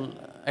have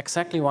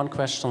exactly one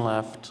question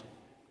left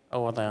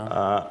over there.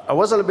 I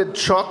was a little bit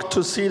shocked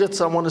to see that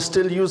someone is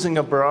still using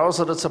a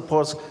browser that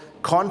supports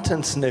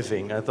content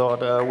sniffing. I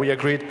thought we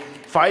agreed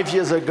 5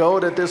 years ago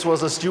that this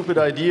was a stupid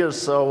idea.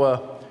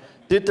 So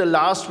did the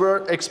last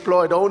word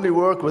exploit only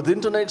work with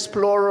Internet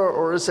Explorer,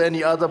 or is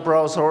any other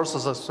browser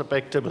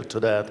susceptible to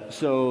that?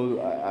 So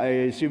I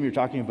assume you're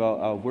talking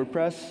about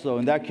WordPress. So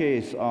in that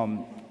case,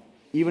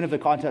 even if the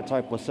content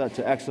type was set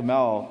to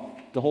XML,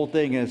 the whole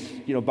thing is,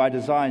 by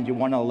design, you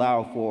want to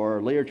allow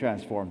for layer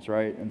transforms,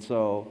 right? And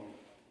so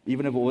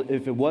even if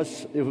it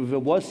was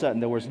set and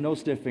there was no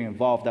sniffing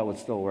involved, that would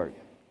still work.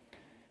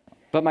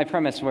 But my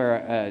premise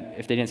where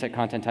if they didn't set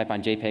content type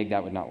on JPEG,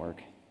 that would not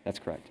work. That's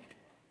correct.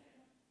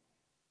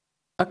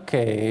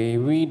 Okay,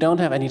 we don't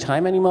have any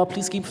time anymore.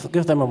 Please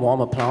give them a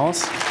warm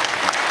applause.